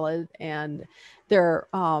solid, and they're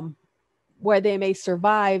where they may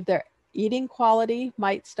survive, their eating quality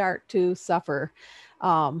might start to suffer.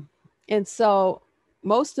 And so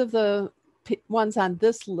most of the ones on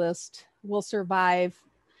this list will survive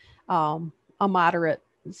a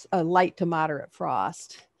light to moderate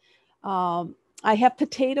frost. I have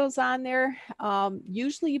potatoes on there.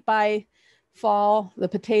 Usually by fall, the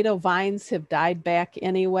potato vines have died back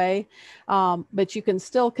anyway, but you can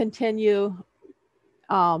still continue,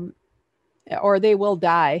 or they will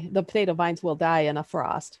die. The potato vines will die in a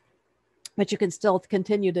frost, but you can still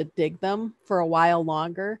continue to dig them for a while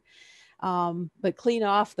longer. But clean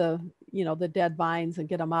off the dead vines and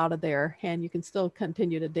get them out of there, and you can still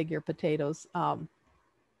continue to dig your potatoes, for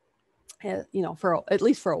at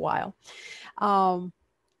least for a while.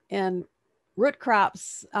 And root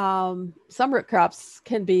crops, some root crops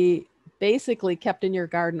can be basically kept in your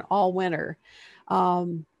garden all winter.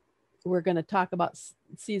 We're going to talk about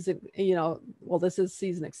season, this is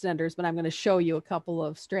season extenders, but I'm going to show you a couple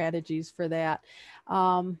of strategies for that.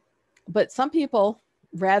 But some people,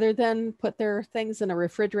 rather than put their things in a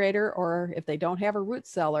refrigerator, or if they don't have a root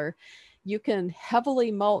cellar, you can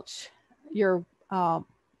heavily mulch your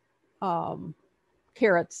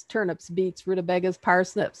carrots, turnips, beets, rutabagas,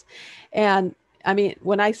 parsnips. And I mean,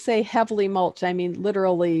 when I say heavily mulch, I mean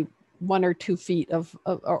literally 1 or 2 feet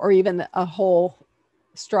or even a whole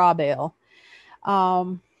straw bale.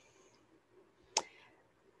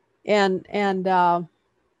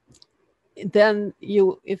 Then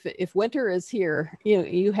if winter is here,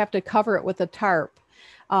 you have to cover it with a tarp.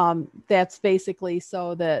 That's basically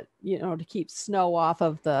so that, to keep snow off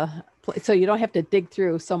of the so you don't have to dig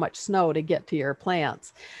through so much snow to get to your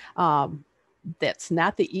plants. That's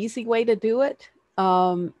not the easy way to do it.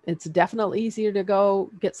 It's definitely easier to go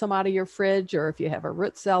get some out of your fridge, or if you have a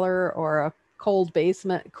root cellar or a cold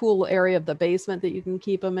basement, cool area of the basement that you can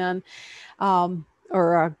keep them in,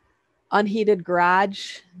 or a unheated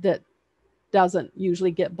garage that doesn't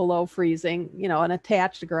usually get below freezing. An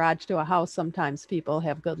attached garage to a house, sometimes people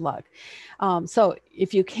have good luck. So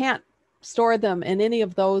if you can't store them in any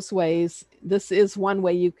of those ways, this is one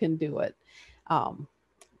way you can do it.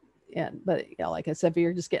 But like I said, if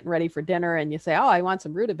you're just getting ready for dinner and you say, oh, I want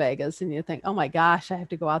some rutabagas, and you think, oh my gosh, I have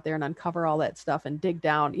to go out there and uncover all that stuff and dig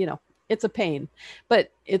down, it's a pain,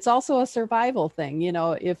 but it's also a survival thing.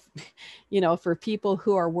 If, for people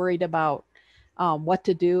who are worried about what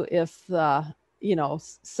to do if,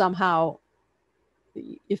 somehow,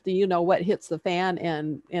 if what hits the fan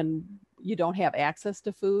and you don't have access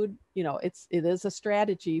to food, it is a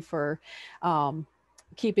strategy for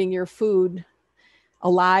keeping your food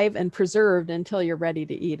alive and preserved until you're ready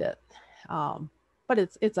to eat it. But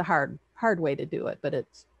it's a hard way to do it, but it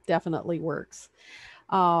definitely works.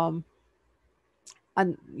 A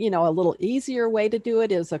little easier way to do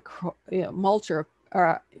it is a mulch or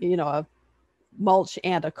a mulch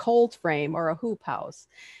and a cold frame or a hoop house.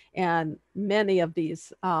 And many of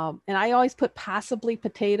these, and I always put possibly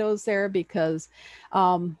potatoes there because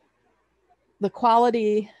the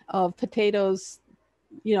quality of potatoes,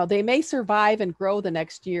 they may survive and grow the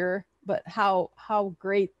next year, but how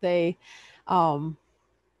great they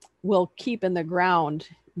will keep in the ground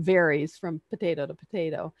varies from potato to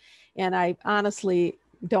potato. And I honestly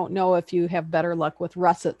don't know if you have better luck with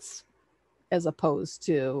russets as opposed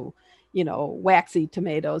to, waxy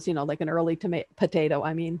tomatoes, like an early potato.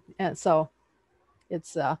 I mean, and so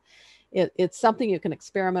it's something you can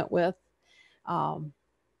experiment with. And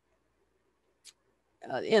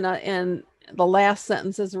the last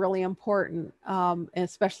sentence is really important,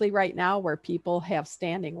 especially right now where people have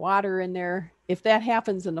standing water in there. If that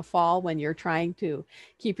happens in the fall when you're trying to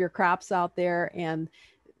keep your crops out there and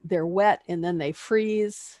they're wet and then they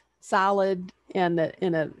freeze solid and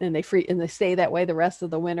they freeze and they stay that way the rest of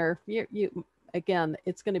the winter, you again,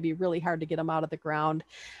 it's going to be really hard to get them out of the ground.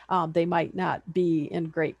 They might not be in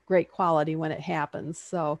great quality when it happens.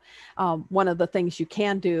 So one of the things you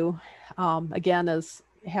can do, again, is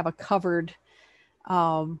have a covered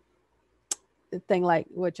thing, like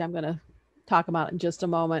which I'm going to talk about in just a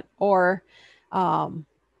moment, or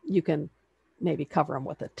you can maybe cover them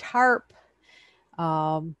with a tarp,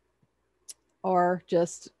 or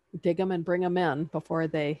just dig them and bring them in before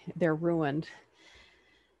they're ruined.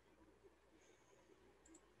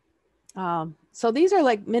 So these are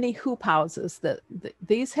like mini hoop houses that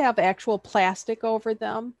these have actual plastic over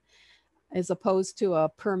them as opposed to a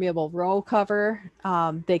permeable row cover.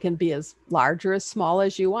 They can be as large or as small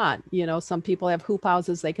as you want. Some people have hoop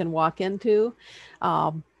houses they can walk into.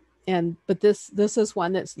 But this is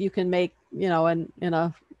one that you can make, in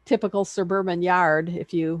a typical suburban yard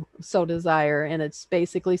if you so desire. And it's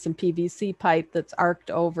basically some PVC pipe that's arced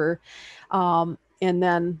over. And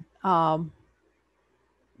then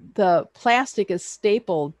the plastic is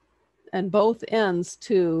stapled and both ends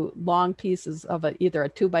to long pieces of either a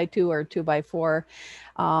 2x2 or a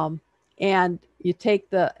 2x4. And you take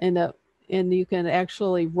and you can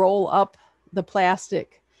actually roll up the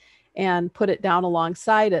plastic and put it down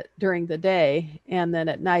alongside it during the day. And then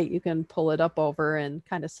at night you can pull it up over and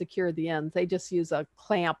kind of secure the ends. They just use a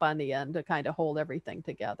clamp on the end to kind of hold everything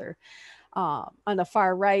together. On the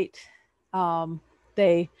far right,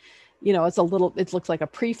 it looks like a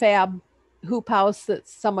prefab hoop house that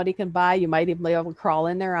somebody can buy. You might even be able to crawl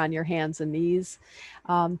in there on your hands and knees.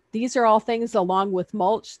 These are all things, along with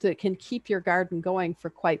mulch, that can keep your garden going for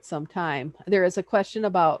quite some time. There is a question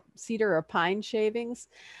about cedar or pine shavings.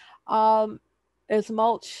 As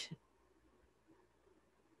mulch,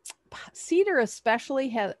 cedar especially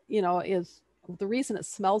is the reason it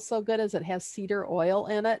smells so good is it has cedar oil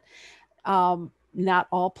in it. Not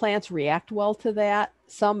all plants react well to that.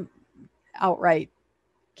 Some outright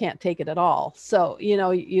can't take it at all. So,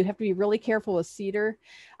 you have to be really careful with cedar.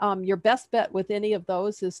 Your best bet with any of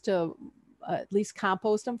those is to at least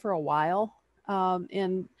compost them for a while.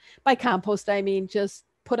 And by compost, I mean just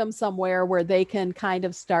put them somewhere where they can kind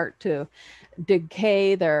of start to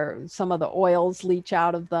decay. Some of the oils leach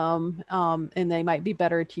out of them, and they might be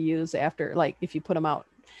better to use after, like if you put them out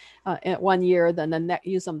at 1 year, then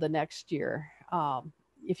use them the next year.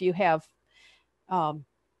 If you have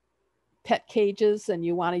pet cages and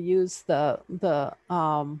you want to use the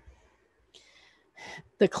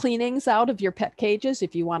cleanings out of your pet cages,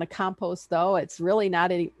 if you want to compost, though, it's really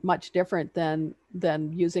not any much different than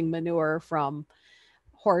than using manure from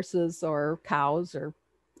horses or cows or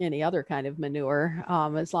any other kind of manure.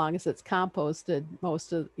 As long as it's composted,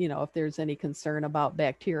 most of, if there's any concern about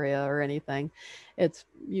bacteria or anything, it's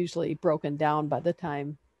usually broken down by the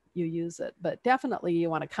time you use it. But definitely you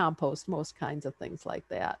want to compost most kinds of things like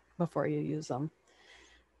that before you use them.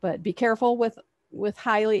 But be careful with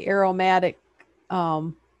highly aromatic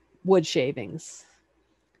wood shavings.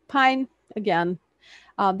 Pine, again,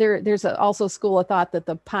 there's also a school of thought that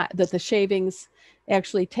the shavings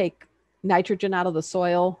actually take nitrogen out of the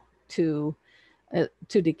soil to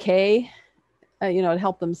decay, to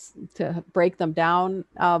help them to break them down.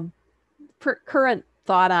 Current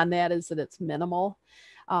thought on that is that it's minimal,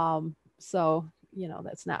 so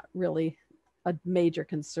that's not really a major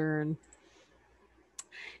concern.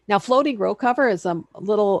 Now, floating row cover is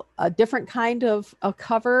a different kind of a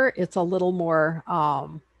cover. It's a little more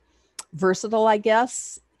versatile, I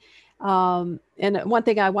guess. And one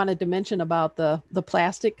thing I wanted to mention about the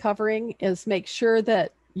plastic covering is make sure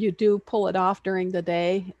that you do pull it off during the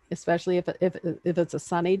day, especially if it's a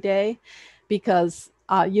sunny day, because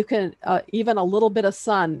you can even a little bit of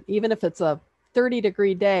sun, even if it's a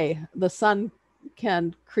 30-degree day, the sun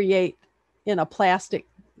can create in a plastic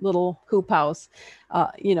little hoop house,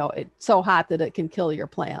 it's so hot that it can kill your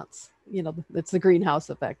plants. It's the greenhouse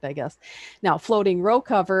effect, I guess. Now, floating row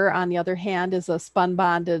cover, on the other hand, is a spun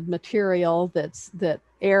bonded material that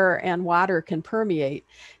air and water can permeate.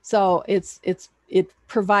 So it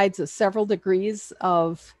provides several degrees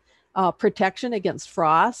of protection against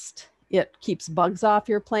frost. It keeps bugs off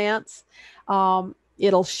your plants.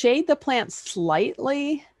 It'll shade the plants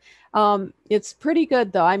slightly. It's pretty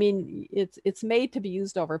good though. I mean, it's made to be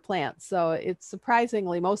used over plants. So it's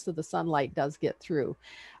surprisingly, most of the sunlight does get through.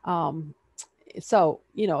 So,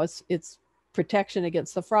 it's protection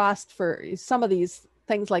against the frost for some of these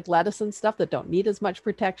things like lettuce and stuff that don't need as much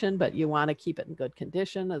protection, but you want to keep it in good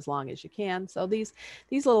condition as long as you can. So these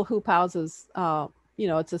little hoop houses,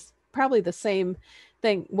 it's probably the same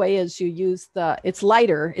way as you use it's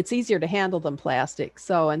lighter, it's easier to handle than plastic.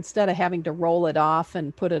 So instead of having to roll it off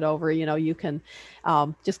and put it over, you can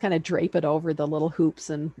just kind of drape it over the little hoops,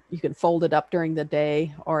 and you can fold it up during the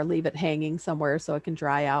day or leave it hanging somewhere so it can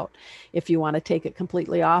dry out if you want to take it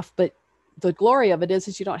completely off. But the glory of it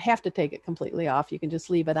is you don't have to take it completely off. You can just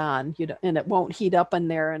leave it on, and it won't heat up in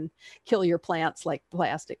there and kill your plants like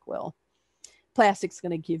plastic will. Plastic's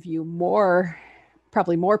going to give you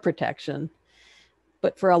probably more protection.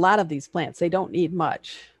 But for a lot of these plants, they don't need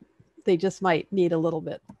much. They just might need a little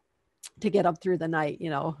bit to get up through the night.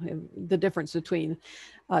 The difference between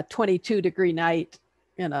a 22-degree night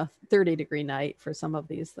and a 30-degree night for some of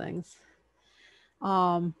these things.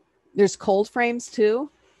 There's cold frames too.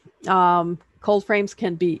 Cold frames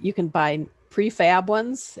you can buy prefab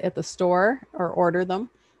ones at the store or order them.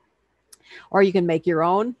 Or you can make your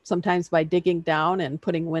own, sometimes by digging down and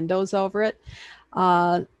putting windows over it.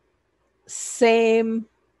 Same,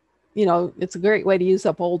 it's a great way to use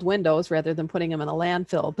up old windows rather than putting them in a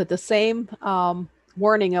landfill. But the same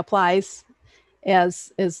warning applies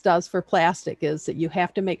as does for plastic, is that you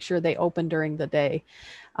have to make sure they open during the day.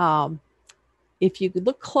 If you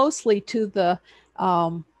look closely to the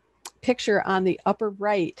picture on the upper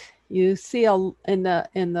right, you see there's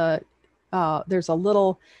a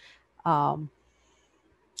little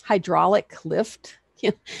hydraulic lift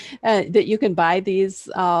that you can buy these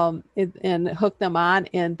and hook them on,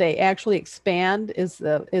 and they actually expand as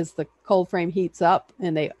the cold frame heats up,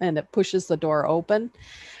 and it pushes the door open.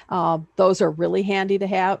 Those are really handy to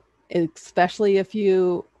have, especially if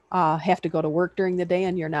you have to go to work during the day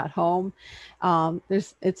and you're not home.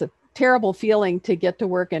 It's a terrible feeling to get to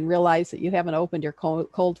work and realize that you haven't opened your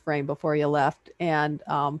cold frame before you left. And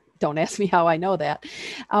don't ask me how I know that.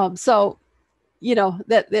 So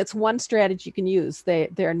that's one strategy you can use.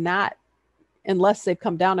 They're not, unless they've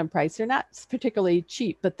come down in price, they're not particularly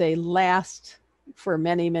cheap, but they last for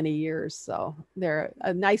many, many years. So they're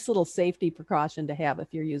a nice little safety precaution to have if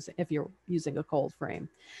you're using a cold frame.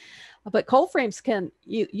 But cold frames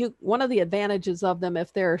one of the advantages of them,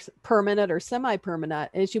 if they're permanent or semi-permanent,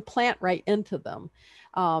 is you plant right into them.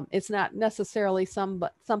 It's not necessarily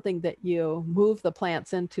something that you move the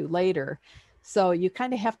plants into later. So you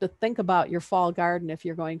kind of have to think about your fall garden if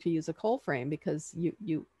you're going to use a cold frame, because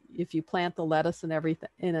if you plant the lettuce and everything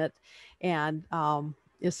in it, and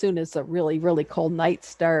as soon as the really, really cold nights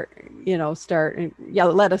start,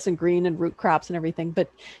 lettuce and green and root crops and everything,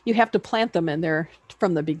 but you have to plant them in there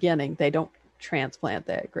from the beginning. They don't transplant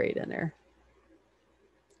that great in there.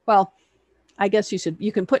 Well, I guess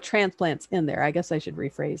you can put transplants in there. I guess I should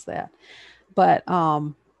rephrase that. But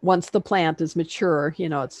once the plant is mature,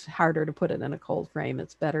 it's harder to put it in a cold frame.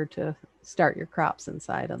 It's better to start your crops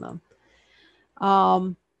inside of them.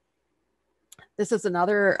 This is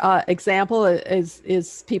another example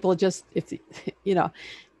is people just, if it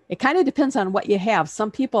kind of depends on what you have. Some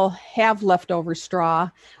people have leftover straw,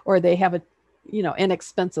 or they have a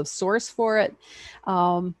inexpensive source for it.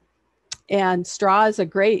 And straw is a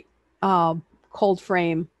great cold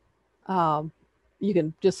frame. You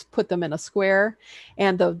can just put them in a square,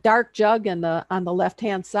 and the dark jug on the left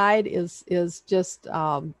hand side is just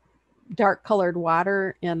dark colored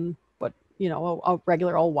water in what a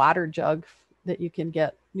regular old water jug that you can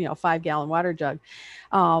get, 5-gallon water jug.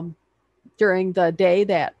 During the day,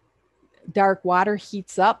 that dark water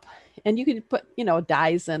heats up, and you can put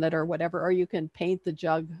dyes in it or whatever, or you can paint the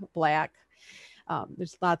jug black.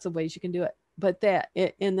 There's lots of ways you can do it, but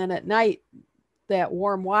and then at night, that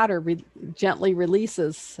warm water gently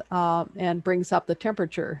releases and brings up the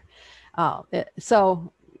temperature.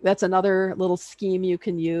 So that's another little scheme you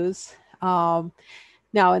can use.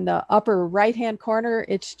 Now in the upper right hand corner,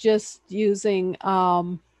 it's just using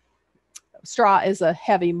straw as a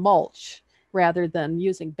heavy mulch rather than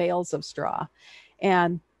using bales of straw.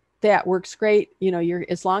 And that works great.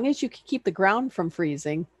 As long as you can keep the ground from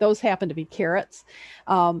freezing, those happen to be carrots.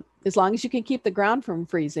 As long as you can keep the ground from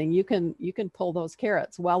freezing, you can pull those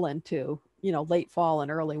carrots well into, late fall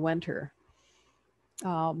and early winter.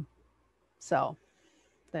 So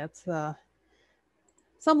that's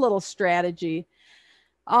some little strategy.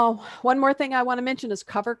 One more thing I want to mention is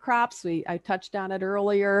cover crops. I touched on it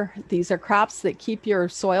earlier. These are crops that keep your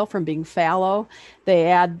soil from being fallow. They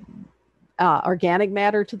add organic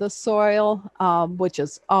matter to the soil, which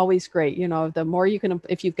is always great. The more you can,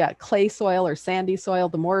 if you've got clay soil or sandy soil,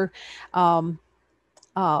 the more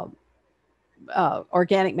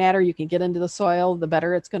organic matter you can get into the soil, the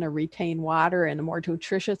better it's going to retain water and the more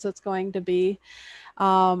nutritious it's going to be.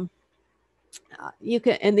 And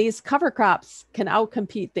these cover crops can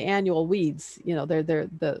outcompete the annual weeds.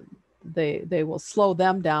 They will slow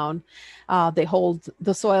them down. They hold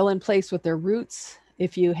the soil in place with their roots.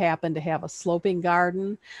 If you happen to have a sloping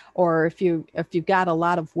garden, or if you've got a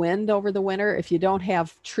lot of wind over the winter, if you don't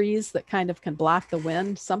have trees that kind of can block the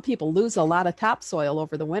wind, some people lose a lot of topsoil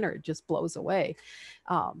over the winter. It just blows away.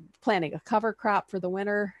 Planting a cover crop for the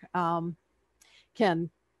winter can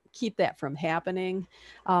keep that from happening.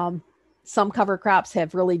 Some cover crops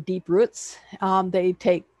have really deep roots. They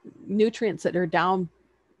take nutrients that are down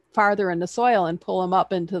farther in the soil and pull them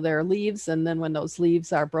up into their leaves. And then when those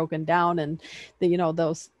leaves are broken down, and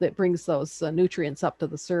that brings those nutrients up to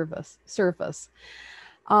the surface.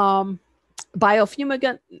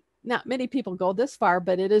 Biofumigant, not many people go this far,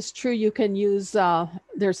 but it is true. You can use,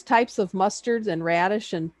 there's types of mustards and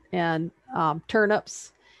radish and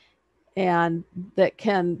turnips, and that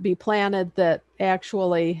can be planted that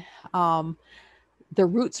actually the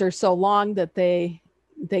roots are so long that they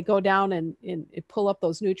go down and pull up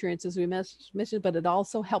those nutrients, as we mentioned, but it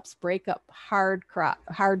also helps break up hard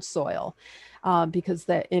soil, because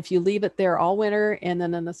that if you leave it there all winter, and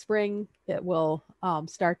then in the spring it will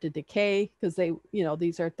start to decay, because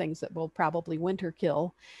these are things that will probably winter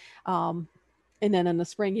kill. And then in the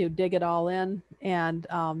spring you dig it all in, and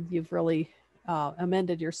you've really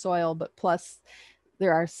amended your soil. But plus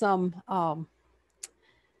there are some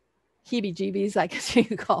heebie-jeebies, I guess you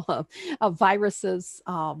could call them, of viruses,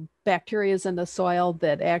 bacterias in the soil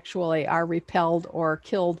that actually are repelled or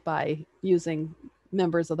killed by using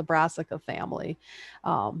members of the brassica family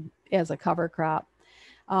as a cover crop.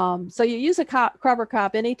 So you use a cover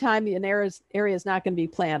crop anytime an area is not going to be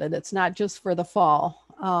planted. It's not just for the fall.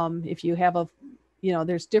 If you have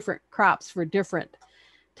there's different crops for different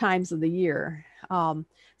times of the year.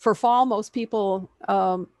 For fall, most people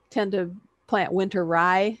tend to plant winter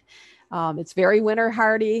rye. It's very winter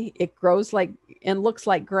hardy. It grows and looks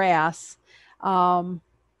like grass. And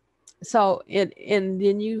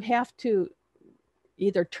then you have to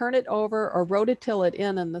either turn it over or rototill it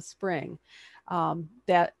in the spring. And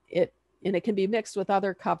it can be mixed with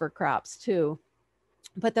other cover crops too.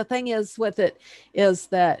 But the thing is with it is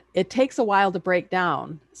that it takes a while to break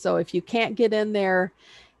down. So if you can't get in there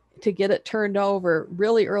to get it turned over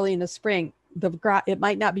really early in the spring, it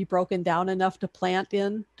might not be broken down enough to plant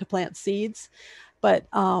seeds. But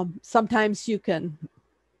sometimes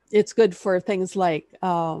it's good for things like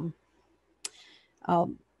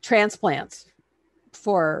transplants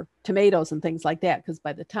for tomatoes and things like that, because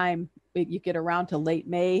by the time you get around to late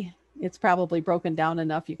May, it's probably broken down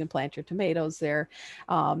enough you can plant your tomatoes there.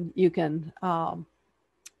 You can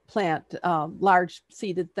plant large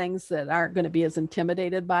seeded things that aren't going to be as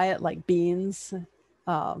intimidated by it, like beans,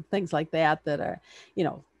 things like that are,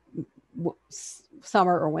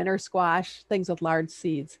 summer or winter squash, things with large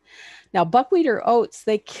seeds. Now, buckwheat or oats,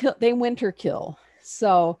 they winter kill.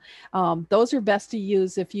 So those are best to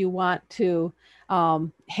use if you want to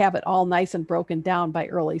have it all nice and broken down by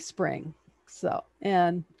early spring. So,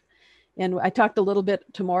 and I talked a little bit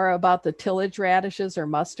tomorrow about the tillage radishes or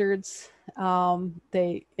mustards.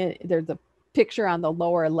 They're the picture on the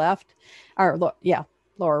lower left, or yeah,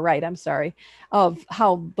 lower right, I'm sorry, of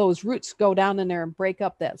how those roots go down in there and break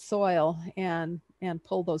up that soil and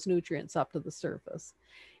pull those nutrients up to the surface.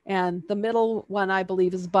 And the middle one, I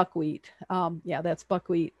believe, is buckwheat. Yeah, that's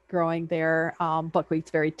buckwheat growing there.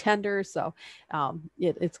 Buckwheat's very tender, so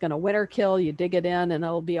it's going to winter kill. You dig it in, and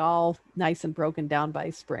it'll be all nice and broken down by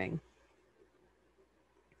spring.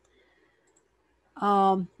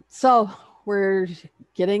 So we're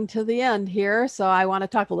getting to the end here. So I want to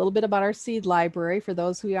talk a little bit about our seed library for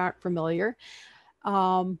those who aren't familiar.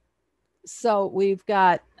 So we've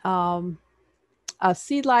got a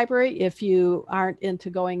seed library. If you aren't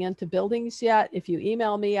into going into buildings yet, if you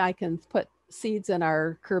email me, I can put seeds in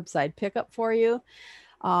our curbside pickup for you.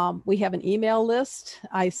 We have an email list.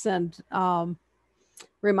 I send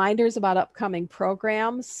reminders about upcoming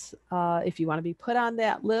programs. If you want to be put on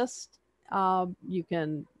that list, you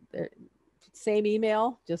can, same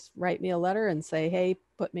email, just write me a letter and say, hey,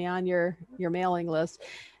 put me on your mailing list.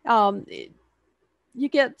 You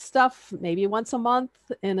get stuff maybe once a month,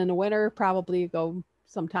 and in the winter, probably go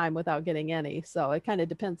some time without getting any. So it kind of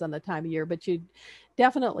depends on the time of year, but you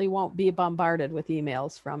definitely won't be bombarded with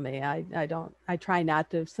emails from me. I try not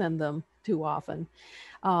to send them too often.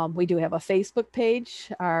 We do have a Facebook page,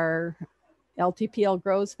 our LTPL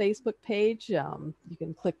Grows Facebook page. You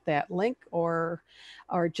can click that link or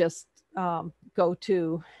just go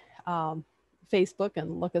to Facebook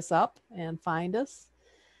and look us up and find us.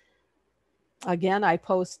 Again, I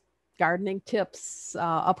post gardening tips,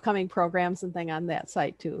 upcoming programs and thing on that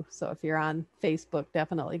site too. So if you're on Facebook,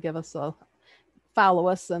 definitely give us a follow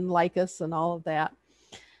us and like us and all of that.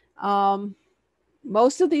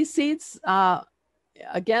 Most of these seeds,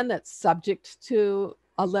 again, that's subject to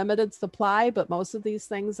a limited supply, but most of these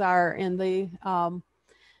things are in the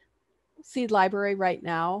seed library right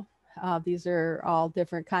now. These are all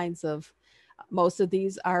different kinds of, most of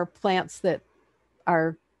these are plants that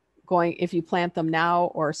are going, if you plant them now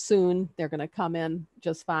or soon, they're going to come in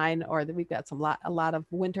just fine. Or we've got a lot of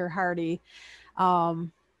winter hardy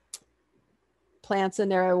plants in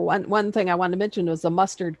there. One thing I wanted to mention was the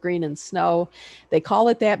mustard green and snow. They call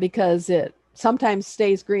it that because it sometimes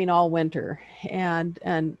stays green all winter and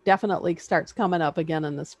definitely starts coming up again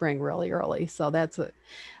in the spring really early. So that's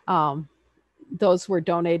those were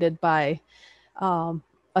donated by a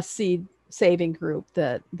seed saving group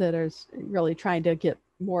that is really trying to get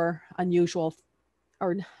more unusual,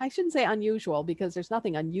 or I shouldn't say unusual because there's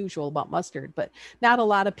nothing unusual about mustard, but not a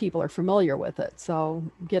lot of people are familiar with it. So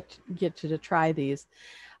get you to try these.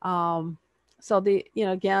 So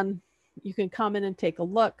again, you can come in and take a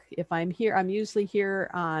look. If I'm here, I'm usually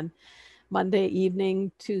here on Monday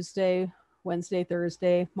evening, Tuesday, Wednesday,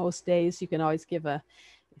 Thursday, most days. You can always give a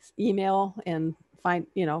email and find,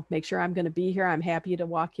 make sure I'm going to be here. I'm happy to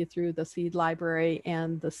walk you through the seed library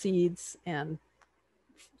and the seeds and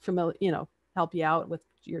help you out with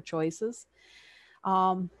your choices.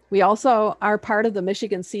 We also are part of the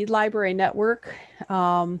Michigan Seed Library Network.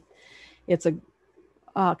 It's a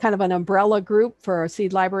kind of an umbrella group for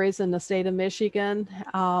seed libraries in the state of Michigan.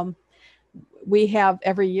 We have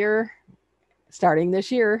every year, starting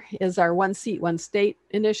this year, is our One Seat, One State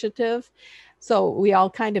initiative. So we all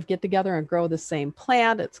kind of get together and grow the same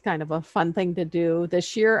plant. It's kind of a fun thing to do.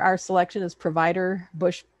 This year, our selection is Provider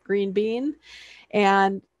Bush Green Bean.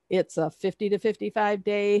 And it's a 50 to 55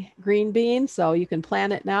 day green bean. So you can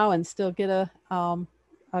plant it now and still get a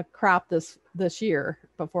crop this year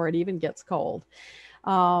before it even gets cold.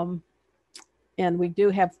 And we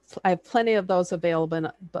I have plenty of those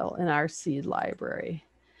available in our seed library.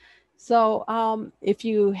 So if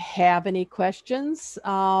you have any questions,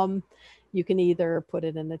 you can either put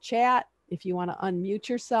it in the chat. If you want to unmute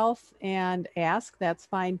yourself and ask, that's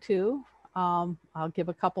fine too. I'll give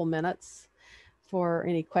a couple minutes for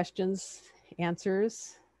any questions,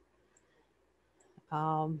 answers.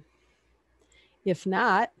 If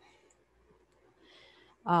not,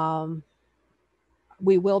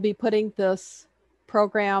 we will be putting this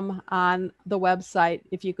program on the website.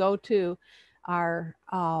 If you go to our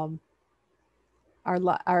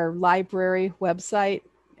library website,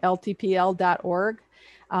 ltpl.org,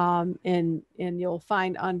 and you'll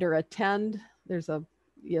find under attend,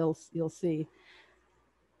 you'll see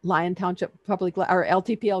Lyon Township Public or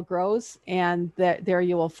LTPL Grows, and there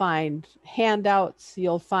you will find handouts.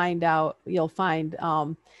 You'll find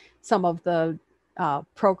some of the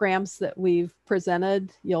programs that we've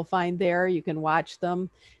presented. You'll find there. You can watch them.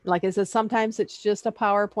 Like I said, sometimes it's just a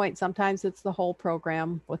PowerPoint. Sometimes it's the whole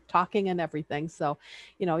program with talking and everything. So,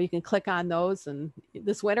 you can click on those. And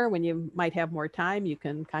this winter, when you might have more time, you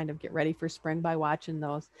can kind of get ready for spring by watching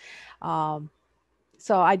those.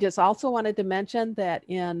 So I just also wanted to mention that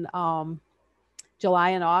in July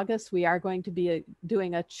and August, we are going to be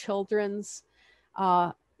doing a children's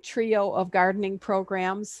trio of gardening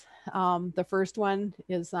programs. The first one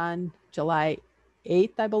is on July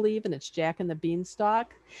 8th, I believe, and it's Jack and the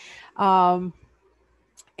Beanstalk. And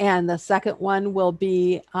the second one will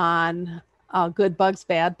be on Good Bugs,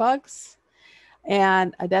 Bad Bugs.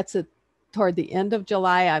 And that's toward the end of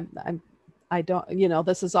July. I don't,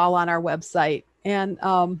 this is all on our website. And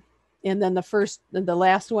then the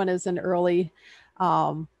last one is in early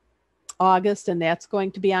August, and that's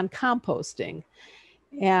going to be on composting.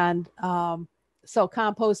 And so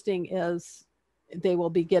composting is, they will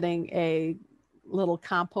be getting a little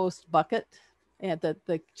compost bucket, and that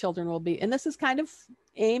the children will be, and this is kind of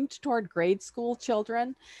aimed toward grade school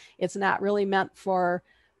children. It's not really meant for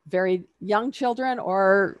very young children,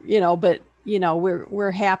 or, but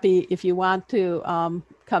we're happy if you want to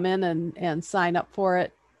come in and sign up for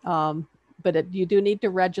it. But you do need to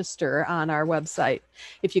register on our website.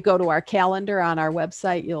 If you go to our calendar on our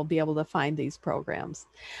website, you'll be able to find these programs.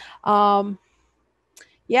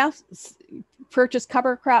 Purchase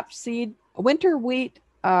cover crop seed. Winter wheat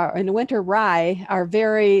and winter rye are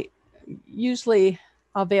very usually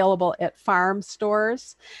available at farm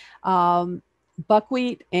stores.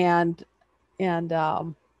 Buckwheat and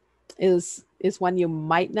is one you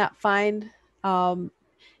might not find,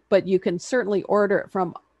 but you can certainly order it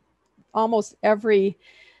from almost every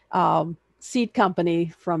seed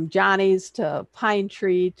company, from Johnny's to Pine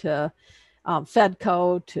Tree to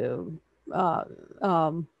Fedco to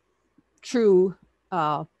True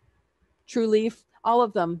Leaf. All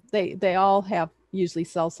of them, they all usually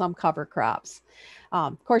sell some cover crops.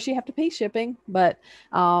 Of course, you have to pay shipping, but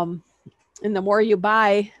and the more you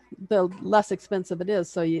buy, the less expensive it is.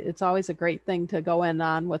 So it's always a great thing to go in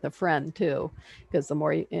on with a friend too, because the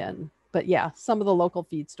more you in. But yeah, some of the local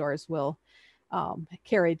feed stores will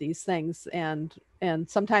carry these things, and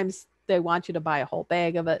sometimes they want you to buy a whole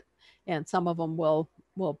bag of it, and some of them will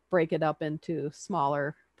break it up into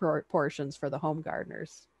smaller portions for the home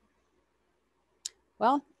gardeners.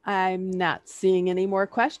 Well, I'm not seeing any more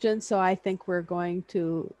questions, so I think we're going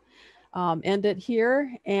to end it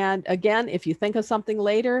here. And again, if you think of something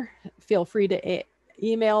later, feel free to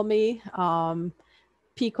email me,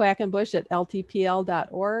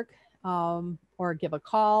 pquackenbush@ltpl.org, or give a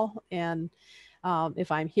call. And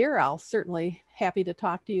if I'm here, I'll certainly happy to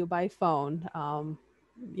talk to you by phone.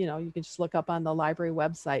 You can just look up on the library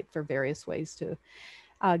website for various ways to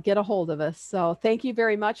get a hold of us. So thank you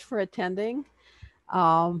very much for attending.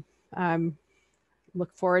 I'm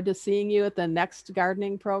look forward to seeing you at the next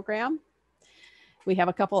gardening program. We have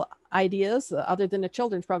a couple ideas other than the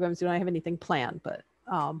children's programs. We don't have anything planned, but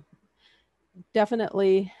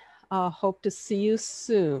definitely hope to see you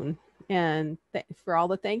soon. And for all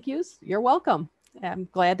the thank yous, you're welcome. I'm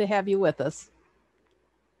glad to have you with us.